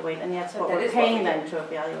evaluate, and that's what That we're is what paying we them do. to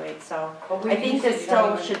evaluate, so. But we I think used this to still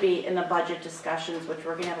don't even- should be in the budget discussions, which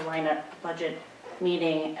we're gonna have a line-up budget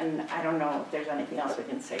meeting, and I don't know if there's anything else we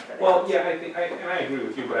can say for that. Well, yeah, I think, and I agree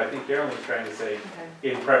with you, but I think Carolyn was trying to say,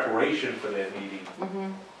 Okay. in preparation for that meeting,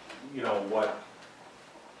 Mhm. you know,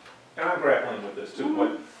 and I'm grappling with this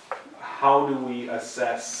too, how do we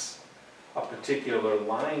assess a particular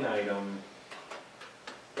line item?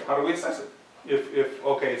 How do we assess it?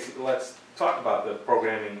 Okay, so let's talk about the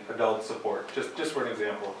programming adult support, just for an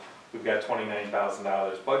example, we've got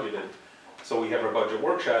 $29,000 budgeted, so we have our budget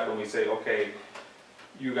workshop and we say, okay,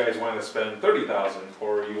 you guys want to spend 30,000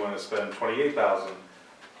 or you want to spend 28,000.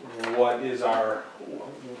 What is how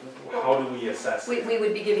do we assess it? We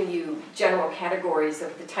would be giving you general categories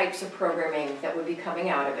of the types of programming that would be coming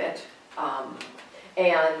out of it.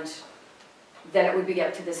 And then it would be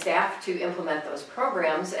up to the staff to implement those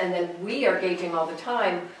programs. And then we are gauging all the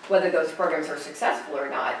time whether those programs are successful or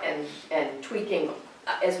not and tweaking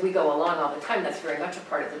as we go along all the time. That's very much a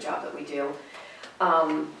part of the job that we do.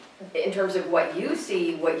 In terms of what you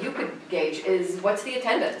see, what you could gauge is what's the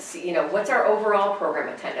attendance? You know, what's our overall program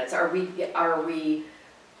attendance? Are we,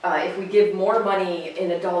 if we give more money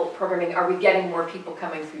in adult programming, are we getting more people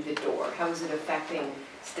coming through the door? How is it affecting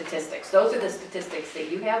statistics? Those are the statistics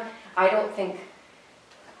that you have. I don't think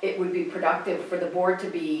it would be productive for the board to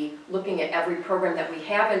be looking at every program that we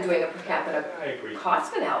have and doing a per capita I agree.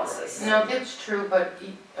 cost analysis. No, that's true, but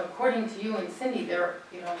according to you and Cindy, you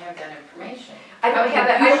don't have that information. I don't Okay, have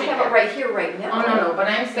it, you I don't should have have- it right here, right now. Oh, no, but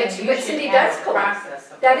I'm saying But you Cindy should have does a collect.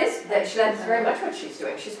 process of That's very much what she's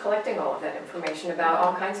doing. She's collecting all of that information about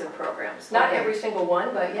all kinds of programs. Not Okay. every single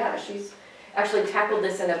one, but yeah, she's actually tackled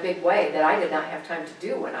this in a big way that I did not have time to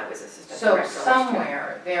do when I was assistant So director last year.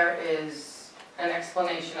 somewhere there is an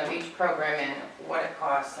explanation of each program and what it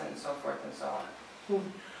costs and so forth and so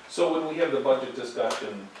on. So when we have the budget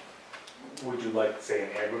discussion, would you like, say, an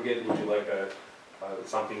aggregate? Would you like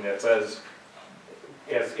something that says,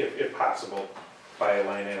 as if possible, by a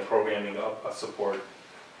line item programming a support,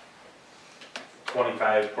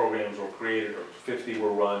 25 programs were created or 50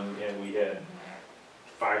 were run and we had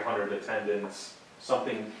 500 attendance,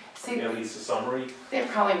 something, See, at least a summary? that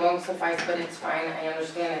probably won't suffice, but it's fine, I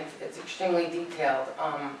understand it's extremely detailed.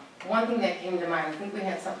 One thing that came to mind, I think we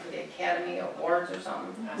had something for the Academy Awards or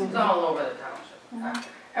something, it was all over the township.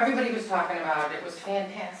 Everybody was talking about it, it was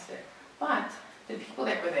fantastic. But the people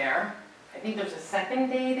that were there, I think there's a second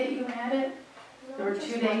day that you had it? There were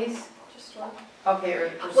 2 days? Just one. Okay,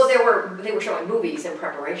 or Well, they were showing movies in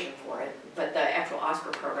preparation for it, but the actual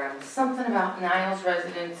Oscar programs. something about Niles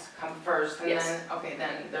residents come first, and Yes. then, okay,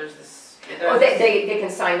 then there's this Oh, they can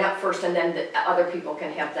sign up first and then the other people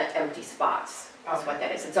can have the empty spots. That's what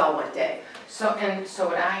that is. It's all one day. So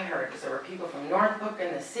what I heard is there were people from Northbrook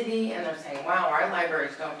and the city, and they're saying, wow, our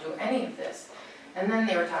libraries don't do any of this. And then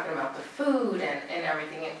they were talking about the food and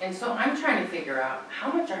everything. And so I'm trying to figure out,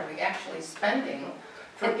 how much are we actually spending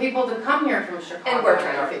for people to come here from Chicago? And we're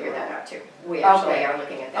trying to figure that out too. We actually Okay. are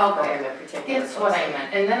looking at that Okay. program in particular. That's what I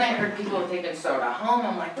meant. And then I heard people taking soda home.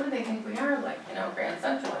 I'm like, what do they think we are, like, Grand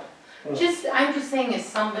Central? I'm just saying, as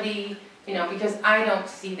somebody, because I don't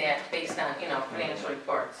see that based on, financial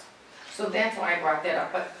reports. So that's why I brought that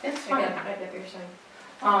up, but it's fine. Again, I get what you're saying.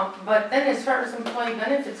 But then as far as employee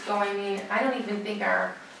benefits go, I mean, I don't even think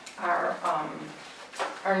our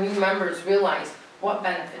new members realize what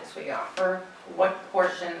benefits we offer, what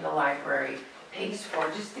portion the library pays for,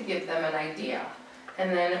 just to give them an idea.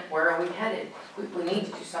 And then where are we headed? We need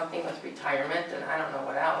to do something with retirement and I don't know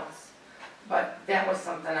what else. But that was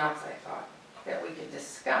something else I thought that we could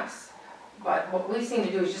discuss. But what we seem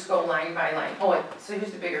to do is just go line by line. Oh, so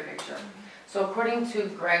here's the bigger picture. So according to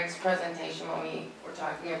Greg's presentation when we were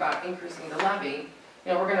talking about increasing the levy,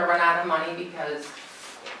 we're going to run out of money because,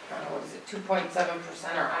 I don't know, what is it,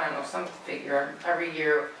 2.7% or I don't know, some figure every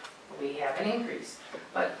year we have an increase.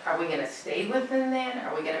 But are we going to stay within that?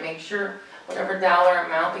 Are we going to make sure whatever dollar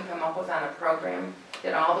amount we come up with on a program,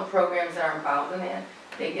 that all the programs that are involved in that,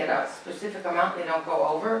 they get a specific amount, they don't go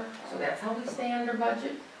over? So that's how we stay under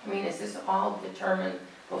budget? I mean, is this all determined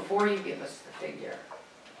before you give us the figure?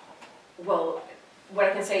 Well, what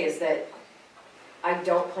I can say is that I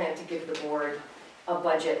don't plan to give the board a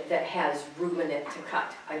budget that has room in it to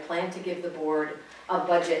cut. I plan to give the board a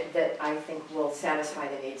budget that I think will satisfy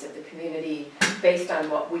the needs of the community based on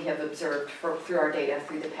what we have observed through our data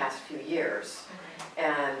through the past few years.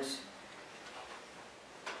 And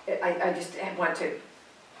I just want to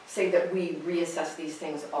say that we reassess these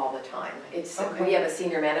things all the time. We have a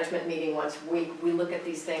senior management meeting once a week. We look at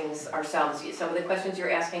these things ourselves. Some of the questions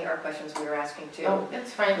you're asking are questions we are asking too. Oh,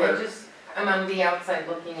 that's fine. I'm on the outside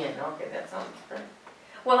looking in. Okay, that sounds great.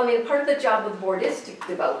 Well, I mean, part of the job of the board is to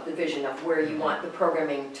develop the vision of where you want the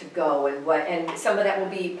programming to go and some of that will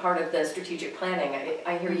be part of the strategic planning.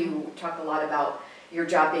 I hear you talk a lot about your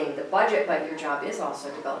job being the budget, but your job is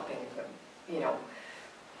also developing,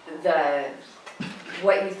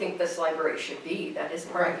 what you think this library should be. That is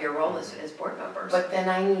part of your role as board members. But then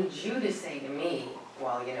I need you to say to me,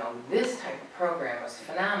 well, this type of program is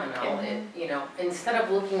phenomenal. Yeah. Instead of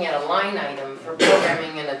looking at a line item for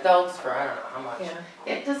programming and adults for I don't know how much,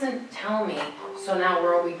 Yeah. it doesn't tell me, so now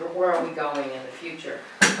where are we going in the future?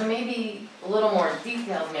 So maybe a little more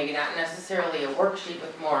details, maybe not necessarily a worksheet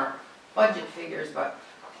with more budget figures, but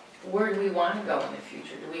where do we want to go in the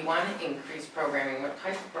future? Do we want to increase programming? What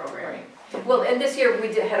type of programming? Well, and this year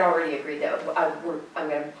we had already agreed that I'm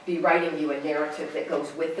going to be writing you a narrative that goes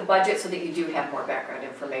with the budget so that you do have more background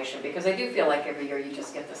information, because I do feel like every year you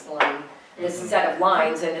just get this line, this set of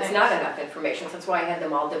lines, and it's not enough information. So that's why I had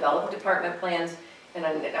them all develop department plans, and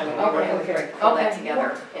I'm going to be working with Gary to pull that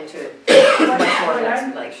together into much more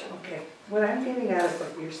explanation. Okay, what I'm getting out of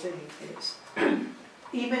what you're saying is,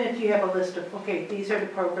 even if you have a list of, okay, these are the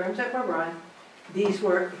programs that were run, these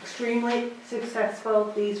were extremely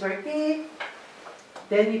successful, these were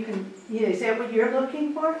then you can, is that what you're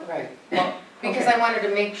looking for? Right. Well, because I wanted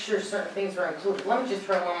to make sure certain things were included. Let me just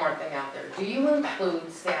throw one more thing out there. Do you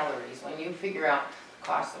include salaries when you figure out the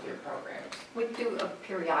cost of your programs? We do a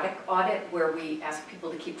periodic audit where we ask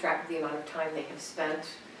people to keep track of the amount of time they have spent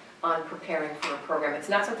on preparing for a program. It's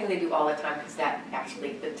not something they do all the time because that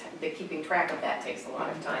actually, the keeping track of that takes a lot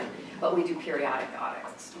of time. But we do periodic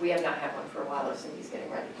audits. We have not had one for a while, so Cindy's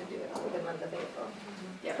getting ready to do it for the month of April.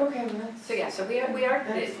 Yeah. Okay, well, that's... So we are,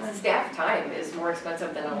 That's fine. staff time is more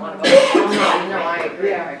expensive than a lot of No, I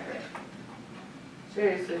agree. Yeah. I agree.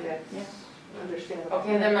 Seriously, that's understandable.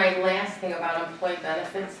 Okay, then my last thing about employee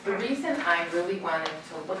benefits, the reason I really wanted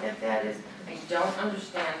to look at that is I don't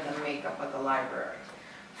understand the makeup of the library.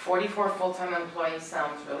 44 full-time employees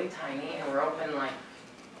sounds really tiny, and we're open like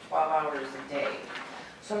 12 hours a day.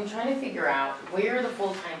 So I'm trying to figure out where the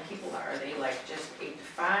full-time people are. Are they like just 8 to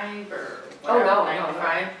 5 or whatever, no, 9 to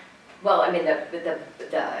 5? Well, I mean, the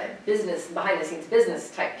business, behind-the-scenes business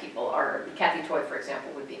type people are, Kathy Toy, for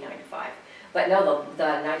example, would be 9 to 5. But no,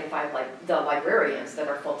 the 9 to 5, like the librarians that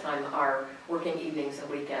are full-time are working evenings and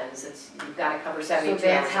weekends. You've got to cover 72 So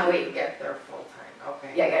that's hours how a we week. get their full-time,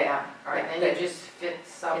 okay. Yeah. All right, then you just fit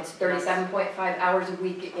some. It's 37.5 hours a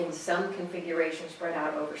week in some configurations spread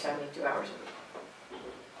out over 72 hours a week.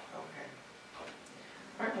 Okay.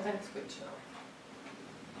 All right, well, that's good to know.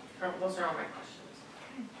 All right, those are all my questions.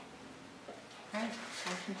 All right,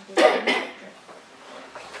 motion to adjourn.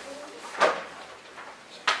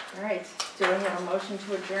 right, do I have a motion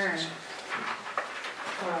to adjourn?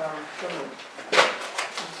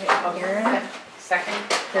 Okay, Karen? Second?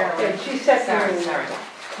 And she Sorry, seconded. sorry.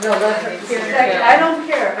 No, let her, Second, I don't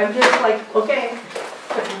care, I'm just like, okay.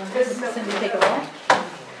 Cindy, take a roll.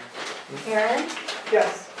 Karen,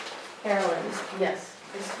 Yes. Carolyn, Yes.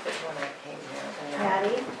 This is when I came here.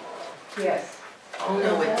 Patty, Yes. Oh,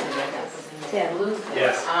 no, it didn't. Tim.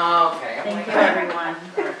 Yes. Oh, okay. I'm Thank like, you, everyone,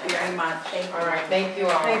 very much. all right, thank you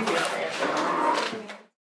all. Thank you. for answering all these.